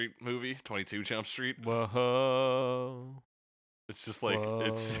Jump Street movie, 22 Jump Street, Whoa. it's just like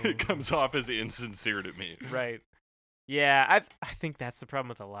Whoa. it comes off as insincere to me. Right. Yeah, I think that's the problem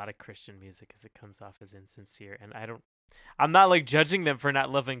with a lot of Christian music is it comes off as insincere, and I'm not like judging them for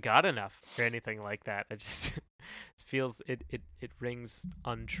not loving God enough or anything like that. I just it feels it rings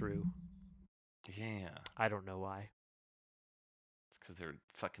untrue. Yeah, I don't know why. it's because they're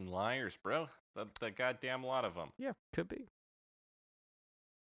fucking liars, bro. That goddamn lot of them. Yeah, could be.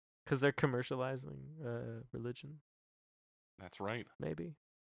 Cuz they're commercializing religion, That's right. maybe.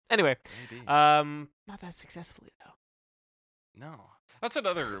 Anyway, Maybe. not that successfully though. No. That's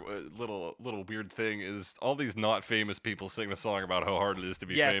another little weird thing is all these not famous people sing a song about how hard it is to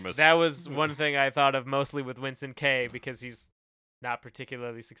be Yes, famous. that was one thing I thought of mostly with Winston K because he's not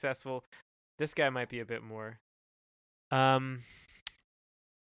particularly successful. This guy might be a bit more.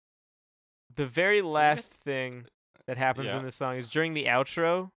 The very last thing that happens Yeah. in this song is during the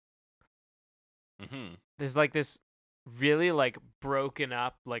outro. Mm-hmm. There's like this really like broken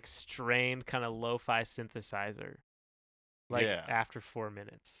up, like strained kind of lo-fi synthesizer. Like Yeah. after 4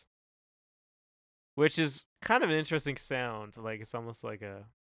 minutes. Which is kind of an interesting sound. Like it's almost like a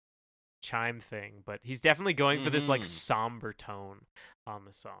chime thing, but he's definitely going for this like Mhm. somber tone on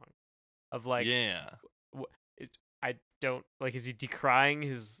the song. Of like yeah. I don't like is he decrying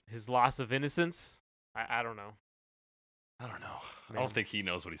his loss of innocence? I don't know. I don't know. I Man. don't think he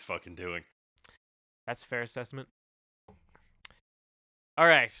knows what he's fucking doing. That's a fair assessment. All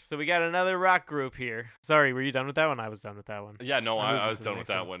right, so we got another rock group here. Sorry, were you done with that one? I was done with that one. Yeah, no, I'll move I on was to the done with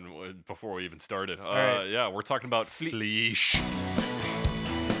next that one before we even started. right. Yeah, we're talking about Fleesh.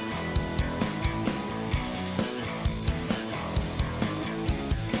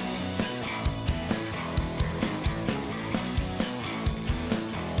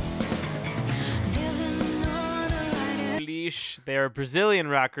 Leash, They're a Brazilian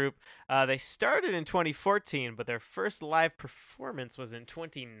rock group. They started in 2014, but their first live performance was in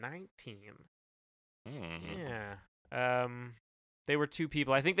 2019. Yeah. They were 2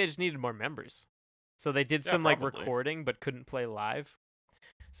 people. I think they just needed more members. So they did Yeah, some like probably. recording but couldn't play live.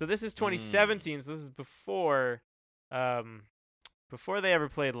 So this is 2017, so this is before they ever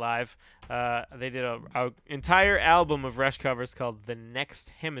played live. They did a entire album of Rush covers called The Next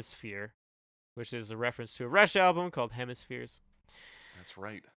Hemisphere, which is a reference to a Rush album called Hemispheres. That's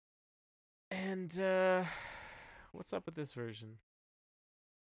right. And what's up with this version?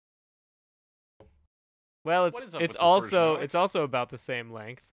 Well, What is up with it's this version, also Alex? it's also about the same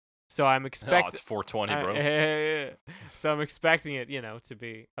length. So I'm Oh, expecting it's 420, bro. so I'm expecting it, to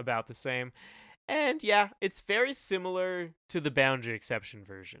be about the same. And yeah, it's very similar to the Boundary Exception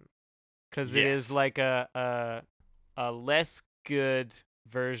version, because it is Yes. like a less good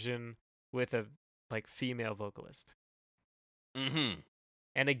version with a like female vocalist. Mm-hmm.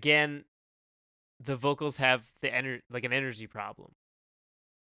 And again, the vocals have an energy problem.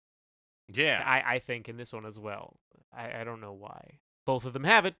 Yeah. I think in this one as well. I don't know why. Both of them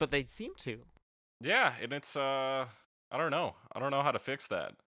have it, but they seem to. Yeah, and it's I don't know. I don't know how to fix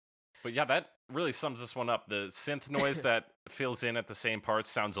that. But yeah, that really sums this one up. The synth noise that fills in at the same parts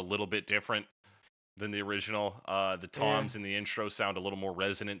sounds a little bit different than the original. The toms in the intro sound a little more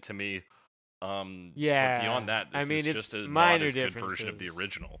resonant to me. Yeah. But beyond that, this is it's just a not minor as good version of the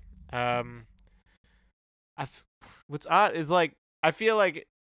differences. original. What's odd is like I feel like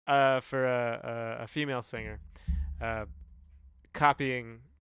for a female singer, copying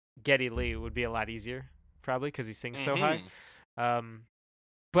Geddy Lee would be a lot easier, probably because he sings so high.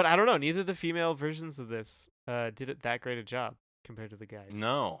 But I don't know. Neither of the female versions of this did it that great a job compared to the guys.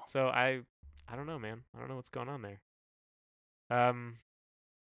 No. So I don't know, man. I don't know what's going on there.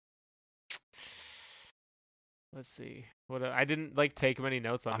 Let's see. What I didn't like take many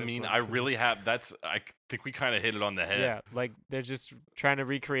notes on. I this mean, one I 'cause really it's- have. I think we kind of hit it on the head. Yeah, like they're just trying to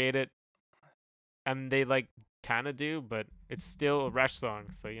recreate it, and they like kind of do, but it's still a Rush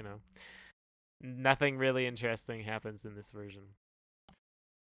song, so nothing really interesting happens in this version.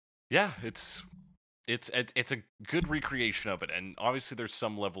 Yeah, it's a good recreation of it, and obviously there's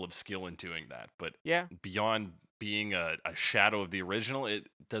some level of skill in doing that. But Yeah, beyond being a shadow of the original, it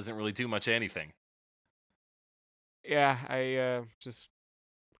doesn't really do much of anything. yeah. I just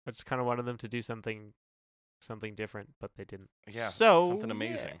kind of wanted them to do something different, but they didn't. Yeah, so something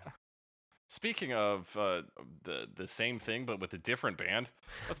amazing. yeah. Speaking of the same thing but with a different band,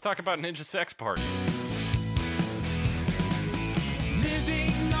 let's talk about Ninja Sex Party.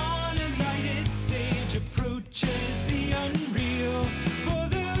 Living on a lighted stage approaches the unreal. For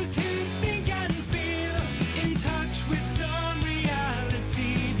those who think and feel in touch with some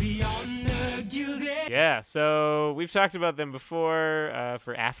reality beyond the gilded. Yeah, so we've talked about them before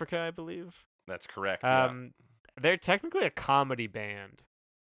for Africa, I believe. That's correct. Yeah. They're technically a comedy band,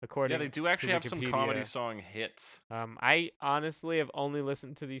 according. Yeah, they do actually to have some comedy Wikipedia. song hits. I honestly have only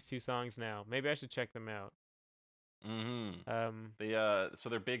listened to these 2 songs now. Maybe I should check them out. Mm-hmm. So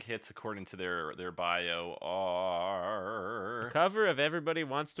their big hits, according to their bio, are Cover of Everybody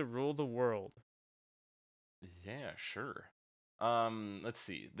Wants to Rule the World. yeah, sure. Let's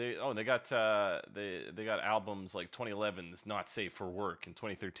see. They got they got albums like 2011's Not Safe for Work and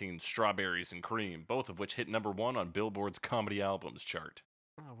 2013's Strawberries and Cream, both of which hit #1 on Billboard's comedy albums chart.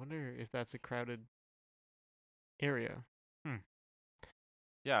 Oh, I wonder if that's a crowded area.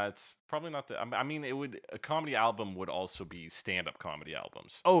 Yeah, it's probably not the. I mean, a comedy album would also be stand-up comedy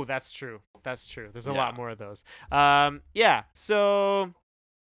albums. Oh, that's true. That's true. There's a Yeah. lot more of those. Yeah. So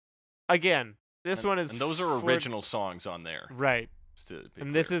again, this one is and those are original songs on there. right? Just to be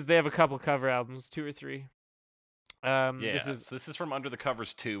And clear. they have a couple cover albums, 2 or 3. Yeah, This is from Under the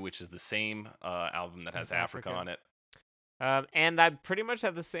Covers 2, which is the same album that has With Africa Africa. on it. and I pretty much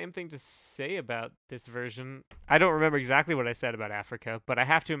have the same thing to say about this version. I don't remember exactly what I said about Africa, but I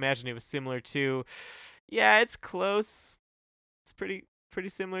have to imagine it was similar to. Yeah, it's close. It's pretty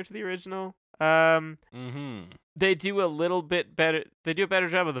similar to the original. Mm-hmm. They do a little bit better. They do a better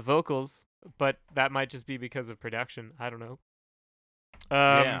job of the vocals, but that might just be because of production. I don't know.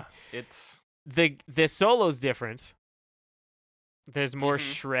 Yeah, it's The solo's different. There's more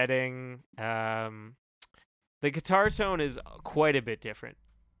Mhm. shredding. The guitar tone is quite a bit different.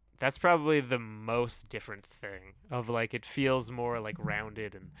 That's probably the most different thing. Of like, it feels more like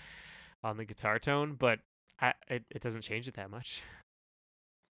rounded and on the guitar tone, but it doesn't change it that much.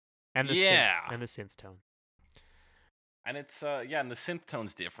 And the Yeah. synth tone. and it's and the synth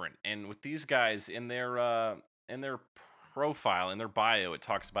tone's different. And with these guys in their profile, in their bio, it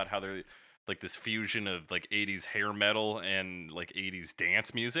talks about how like this fusion of like 80s hair metal and like 80s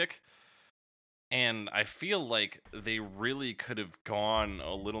dance music. And I feel like they really could have gone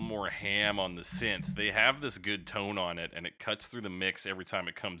a little more ham on the synth. They have this good tone on it, and it cuts through the mix every time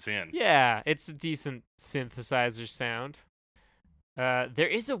it comes in. Yeah, it's a decent synthesizer sound. There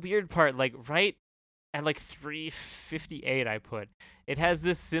is a weird part, like right at like 3:58, I put. It has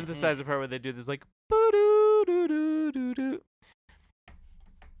this synthesizer part where they do this like boo-doo-doo-doo-doo-doo,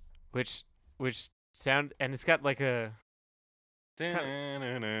 which sound, and it's got like a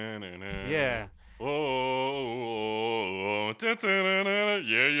yeah. Oh, yeah.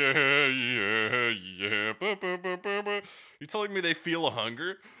 You telling me they feel a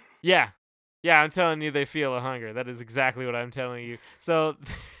hunger? Yeah. Yeah, I'm telling you they feel a hunger. That is exactly what I'm telling you. So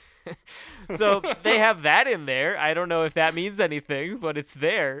so they have that in there. I don't know if that means anything, but it's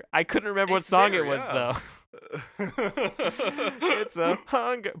there. I couldn't remember what It's song there, it was yeah. though. It's a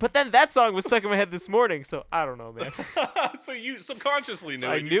hunger. But then that song was stuck in my head this morning, so I don't know, man. So you subconsciously knew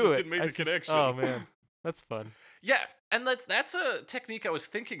I it. You knew just it. didn't make I the just- connection. Oh man. That's fun. Yeah, and that's a technique I was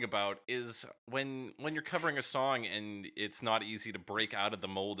thinking about is when you're covering a song and it's not easy to break out of the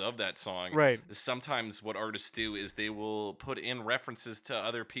mold of that song. Right. Sometimes what artists do is they will put in references to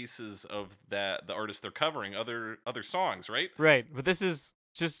other pieces of the artist they're covering, other songs, right? Right. But this is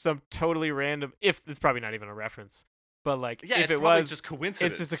just some totally random, if it's probably not even a reference. But like Yeah, if it's it probably was just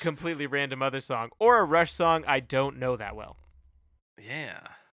coincidence. it's just a completely random other song or a Rush song I don't know that well. Yeah.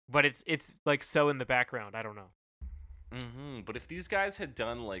 But it's like so in the background. I don't know. But if these guys had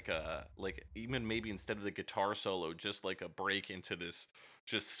done like even maybe instead of the guitar solo, just like a break into this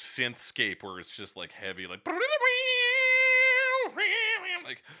just synthscape where it's just like heavy, like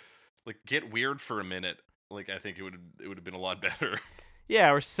like get weird for a minute. Like I think it would have been a lot better.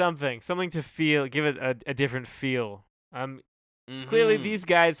 Yeah, or something to feel, give it a different feel. Clearly Mhm. these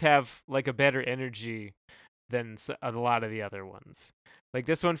guys have like a better energy than a lot of the other ones. Like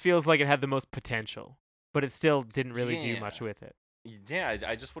this one feels like it had the most potential, but it still didn't really do much Yeah. with it. Yeah,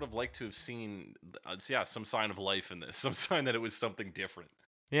 I just would have liked to have seen some sign of life in this, some sign that it was something different.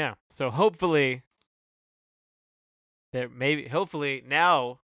 Yeah. So hopefully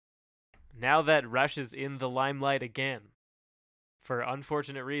now that Rush is in the limelight again for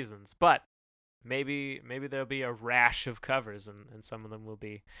unfortunate reasons, but maybe there'll be a rash of covers and some of them will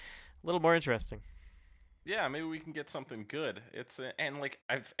be a little more interesting. Yeah, maybe we can get something good. It's and like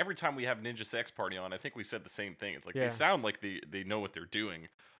every time we have Ninja Sex Party on, I think we said the same thing. It's like Yeah. they sound like they know what they're doing.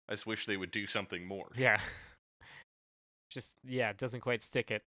 I just wish they would do something more. Yeah. Just it doesn't quite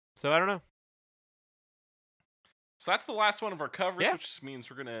stick it. So I don't know. So that's the last one of our covers, Yeah. which just means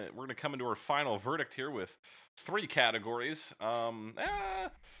we're gonna come into our final verdict here with 3 categories. Yeah,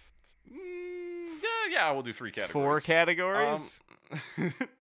 we'll do 3 categories. 4 categories?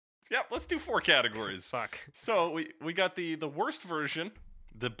 Yep, let's do 4 categories. Fuck. So we got the worst version,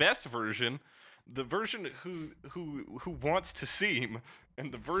 the best version, the version who wants to seem,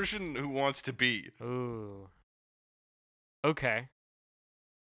 and the version who wants to be. Ooh. Okay.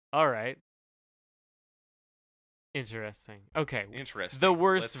 All right. Interesting. Okay. Interesting. The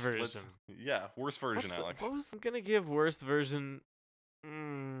worst Let's- version. yeah, worst version, Alex. I'm gonna give worst version.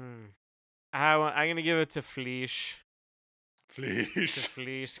 I'm gonna give it to Fleesh. Please.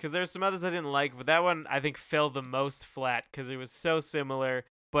 Because there's some others I didn't like, but that one I think fell the most flat because it was so similar,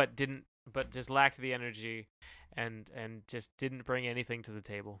 but just lacked the energy, and just didn't bring anything to the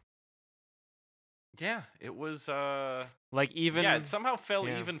table. Yeah, it was Like even yeah, it somehow fell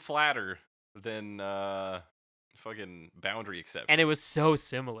yeah. even flatter than fucking Boundary Exception. and it was so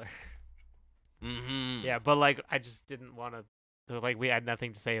similar. Mm-hmm. Yeah, but like I just didn't want to. Like we had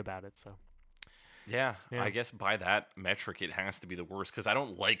nothing to say about it, so. Yeah, Yeah. I guess by that metric, it has to be the worst because I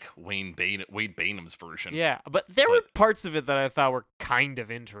don't like Wade Bainham's version. Yeah, but there were But- parts of it that I thought were kind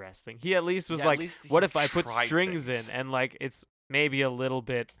of interesting. He at least was Yeah, at like, least what he if I put tried strings things. in and like it's maybe a little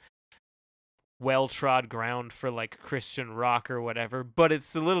bit well-trod ground for like Christian rock or whatever, but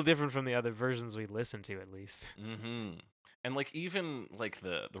it's a little different from the other versions we listened to at least. Mm-hmm. And like even like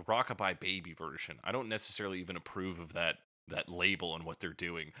the Rockabye Baby version, I don't necessarily even approve of that label and what they're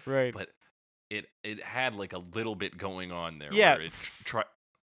doing, Right. but it had like a little bit going on there. Yeah, where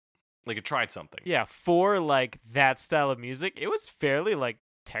it tried something. Yeah, for like that style of music, it was fairly like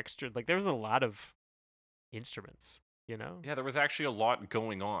textured. Like there was a lot of instruments, you know? Yeah, there was actually a lot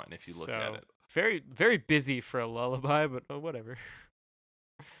going on if you look at So, it. Very, very busy for a lullaby, but whatever.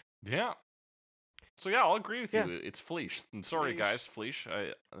 Yeah. So yeah, I'll agree with Yeah. you. It's Fleesh. I'm sorry, Fleesh. guys,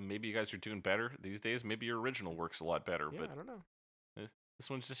 Fleesh. Maybe you guys are doing better these days. Maybe your original works a lot better, Yeah, but I don't know. this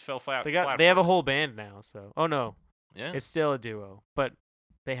one just fell flat. They flat have for a whole us. band now, so. Oh no, Yeah. it's still a duo, but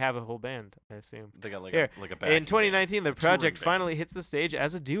they have a whole band, I assume. They got like Here, a backing in 2019, the band, a touring project band. finally hits the stage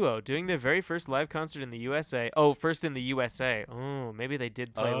as a duo, doing their very first live concert in the USA. Oh, first in the USA. Oh, maybe they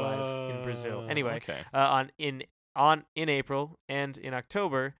did play live in Brazil. Anyway, okay. in April and in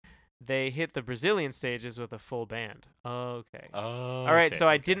October, they hit the Brazilian stages with a full band. Okay. Oh, All right, so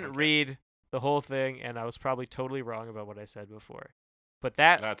I didn't read the whole thing, and I was probably totally wrong about what I said before. But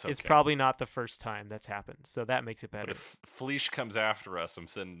That's is okay. probably not the first time that's happened, so that makes it But better. if Fleesh comes after us, I'm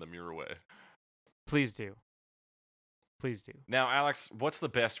sending them your way. Please do. Please do. Now, Alex, what's the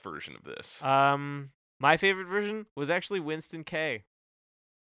best version of this? My favorite version was actually Winston K.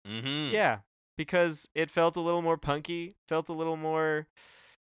 Mm-hmm. Yeah, because it felt a little more punky, felt a little more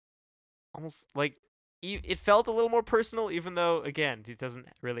almost like it felt a little more personal, even though again, he doesn't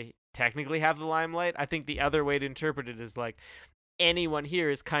really technically have the limelight. I think the other way to interpret it is like anyone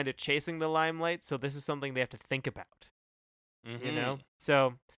here is kind of chasing the limelight, so this is something they have to think about. Mm-hmm. You know?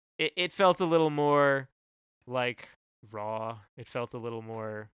 So it felt a little more like raw. It felt a little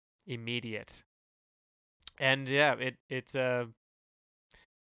more immediate. And yeah, it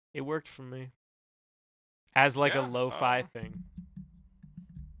worked for me. As like a Yeah, lo-fi thing.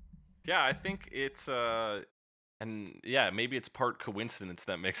 Yeah, I think it's and yeah, maybe it's part coincidence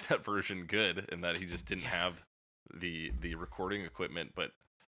that makes that version good, and that he just didn't have the recording equipment. But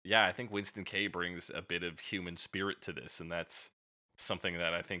yeah, I think Winston K brings a bit of human spirit to this, and that's something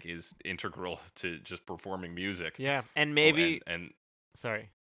that I think is integral to just performing music. Yeah, and Oh, maybe and sorry.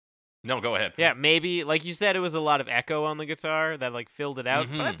 no, go ahead. Yeah, maybe like you said, it was a lot of echo on the guitar that like filled it out,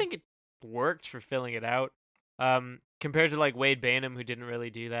 but I Mhm. think it worked for filling it out. Compared to like Wade Bainham, who didn't really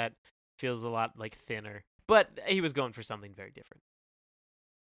do that, feels a lot like thinner. But he was going for something very different.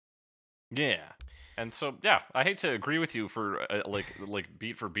 Yeah. And so, yeah, I hate to agree with you for like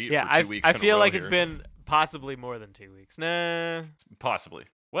beat for beat Yeah, for 2 weeks. I in a feel row like here. it's been possibly more than 2 weeks. Nah, Possibly.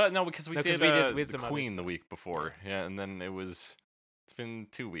 Well, no, because we No, 'cause did, we did the some other Queen the stuff. week before. Yeah, and then it's been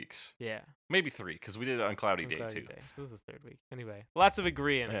 2 weeks. yeah. Maybe 3, because we did it on Cloudy Day, Cloudy too. Day. This is the third week. Anyway, lots of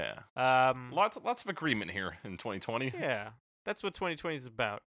agreeing. Yeah. Yeah. Lots of agreement here in 2020. Yeah. That's what 2020 is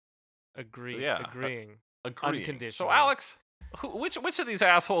about. Agreeing. Agreeing. So, Unconditionally. Alex, which of these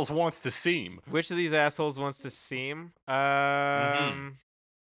assholes wants to seem? Which of these assholes wants to seem?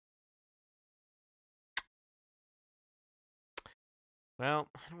 Well,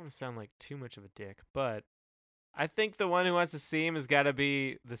 I don't want to sound like too much of a dick, but I think the one who wants to seem has got to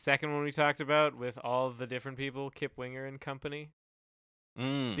be the second one we talked about with all of the different people, Kip Winger and company.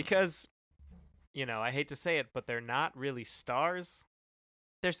 Mm. Because, I hate to say it, but they're not really stars.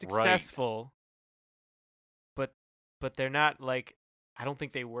 They're successful, but they're not like, I don't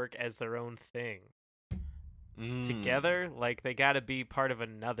think they work as their own thing. Together, like they got to be part of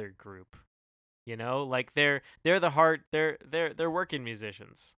another group. Like they're the heart, they're working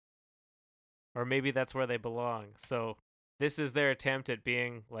musicians. Or maybe that's where they belong. So this is their attempt at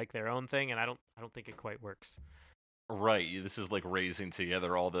being like their own thing, and I don't think it quite works. Right. This is like raising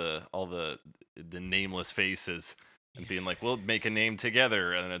together all the nameless faces and being like, we'll make a name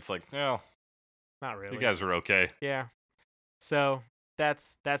together, and it's like, no, Not really. you guys are okay. Yeah. So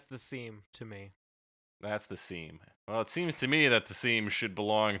that's the seam to me. That's the seam. Well, it seems to me that the seam should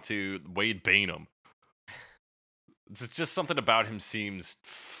belong to Wade Bainham. It's just something about him seems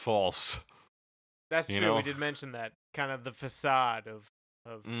false. That's You true. know? We did mention that kind of the facade of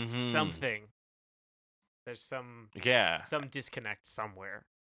Mhm. something. There's some Yeah. disconnect somewhere.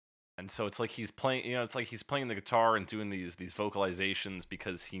 And so it's like he's playing, it's like he's playing the guitar and doing these vocalizations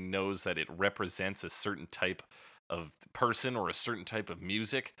because he knows that it represents a certain type of person or a certain type of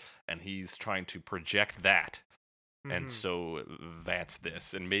music, and he's trying to project that. And Mhm. so that's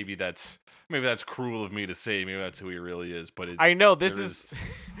this. And maybe that's cruel of me to say. Maybe that's who he really is. But I know this there is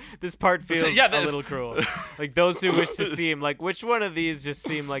this part feels a this- little cruel. Like those who wish to seem like which one of these just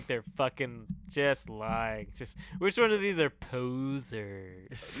seem like they're fucking just lying. Just which one of these are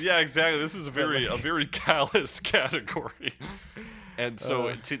posers? Yeah, exactly. This is a very callous category. And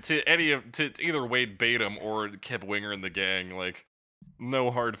so to either Wade Bainham or Kip Winger and the gang, like, no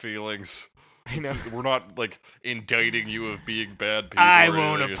hard feelings. I know. We're not like indicting you of being bad people. I or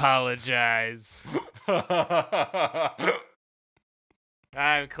won't anything. apologize.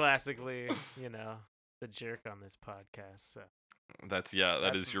 I'm classically, the jerk on this podcast. So. That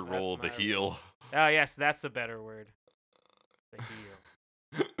That's- is your that's role, the my heel. Oh yes, that's the better word. The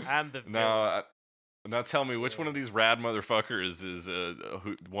heel. I'm the villain. Now tell me, which Yeah. one of these rad motherfuckers is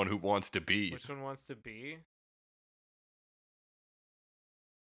one who wants to be? Which one wants to be?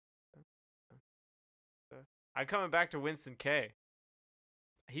 I'm coming back to Winston K.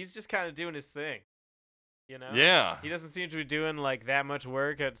 He's just kind of doing his thing. You know? Yeah. He doesn't seem to be doing like that much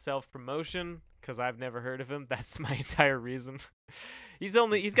work at self-promotion because I've never heard of him. That's my entire reason. He's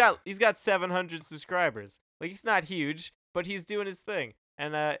got 700 subscribers. Like, he's not huge, but he's doing his thing.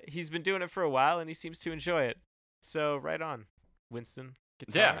 And he's been doing it for a while, and he seems to enjoy it. So right on, Winston.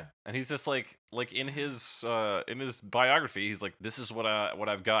 Guitar. Yeah, and he's just like in his biography, he's like, this is what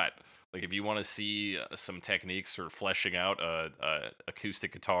I've got. Like, if you want to see some techniques or fleshing out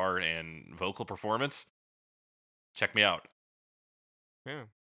acoustic guitar and vocal performance, check me out. Yeah.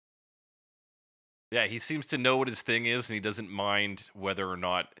 Yeah, he seems to know what his thing is, and he doesn't mind whether or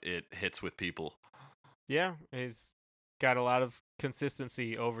not it hits with people. Yeah, he's got a lot of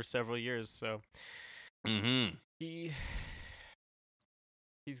consistency over several years, so Mm-hmm. he's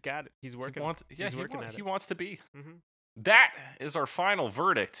got it. He's working. He's working at it. He wants to be. Mm-hmm. That is our final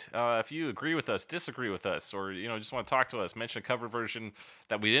verdict. If you agree with us, disagree with us, or just want to talk to us, mention a cover version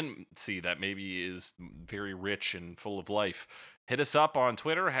that we didn't see that maybe is very rich and full of life, hit us up on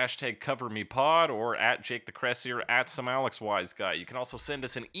Twitter, #CoverMePod, or at Jake the Cressier, at some Alex Wise Guy. You can also send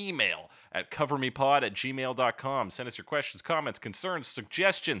us an email at covermepod@gmail.com. Send us your questions, comments, concerns,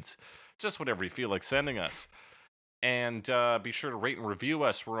 suggestions, just whatever you feel like sending us. And be sure to rate and review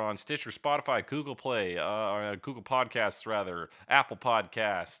us. We're on Stitcher, Spotify, Google Play, Google Podcasts, rather, Apple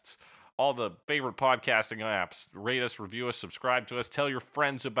Podcasts, all the favorite podcasting apps. Rate us, review us, subscribe to us, tell your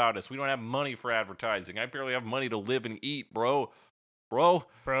friends about us. We don't have money for advertising. I barely have money to live and eat, bro.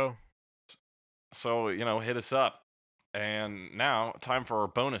 So, hit us up. And now, time for our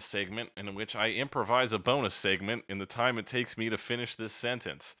bonus segment, in which I improvise a bonus segment in the time it takes me to finish this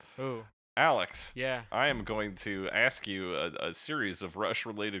sentence. Ooh. Alex, Yeah. I am going to ask you a series of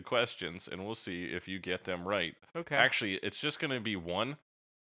Rush-related questions, and we'll see if you get them right. Okay. Actually, it's just going to be one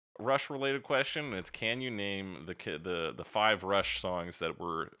Rush-related question, and it's, can you name the 5 Rush songs that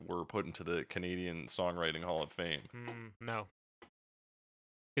were put into the Canadian Songwriting Hall of Fame? No.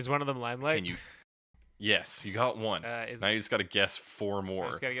 Is one of them Limelight? Can you? Yes, you got one. Now you just got to guess 4 more. I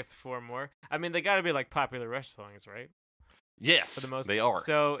just gotta guess 4 more. I mean, they gotta be like popular Rush songs, right? Yes, For the most, they are.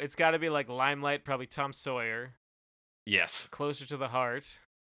 So it's gotta be like Limelight, probably Tom Sawyer. Yes. Closer to the Heart.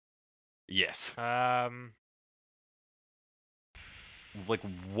 Yes. Like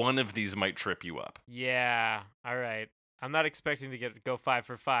one of these might trip you up. Yeah. All right. I'm not expecting to go 5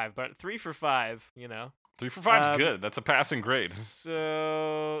 for 5, but 3 for 5. 3 for 5 is good. That's a passing grade.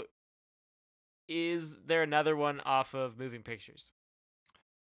 So, is there another one off of Moving Pictures?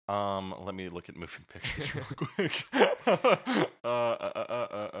 Let me look at Moving Pictures real quick.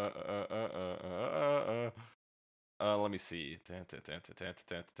 Let me see.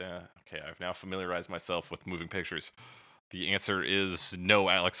 Okay, I've now familiarized myself with Moving Pictures. The answer is no,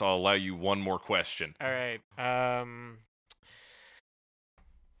 Alex. I'll allow you one more question. All right.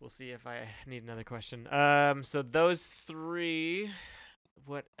 We'll see if I need another question. So those 3.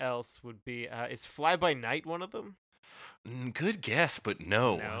 What else would be? Is Fly By Night one of them? Good guess, but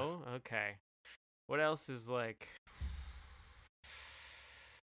no. No? Okay. What else is like...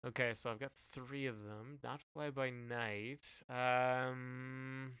 Okay, so I've got 3 of them. Not Fly By Night.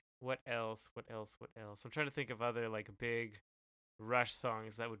 What else? I'm trying to think of other like big Rush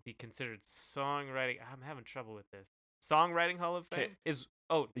songs that would be considered songwriting. I'm having trouble with this. Songwriting Hall of Fame?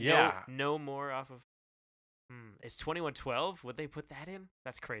 Yeah. No more off of... Is 2112? Would they put that in?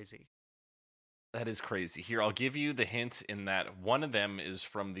 That's crazy. That is crazy. Here, I'll give you the hint in that one of them is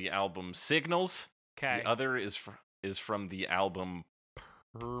from the album Signals. Okay. The other is from the album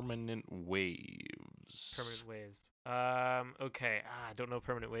Permanent Waves. Permanent Waves. Okay. I don't know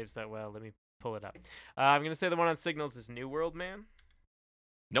Permanent Waves that well. Let me pull it up. I'm gonna say the one on Signals is New World Man.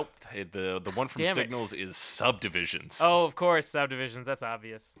 Nope. The one from Damn it. Signals is Subdivisions. Oh, of course, Subdivisions. That's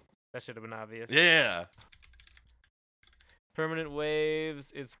obvious. That should have been obvious. Yeah. Permanent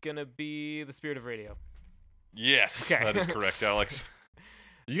Waves. It's gonna be The Spirit of Radio. Yes. Okay. That is correct, Alex.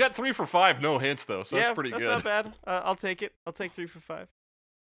 You got 3 for 5, no hints though, so that's pretty good. That's not bad. I'll take it. I'll take 3 for 5.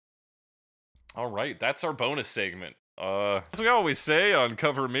 All right, that's our bonus segment. As we always say on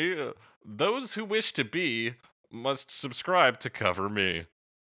Cover Me, those who wish to be must subscribe to Cover Me.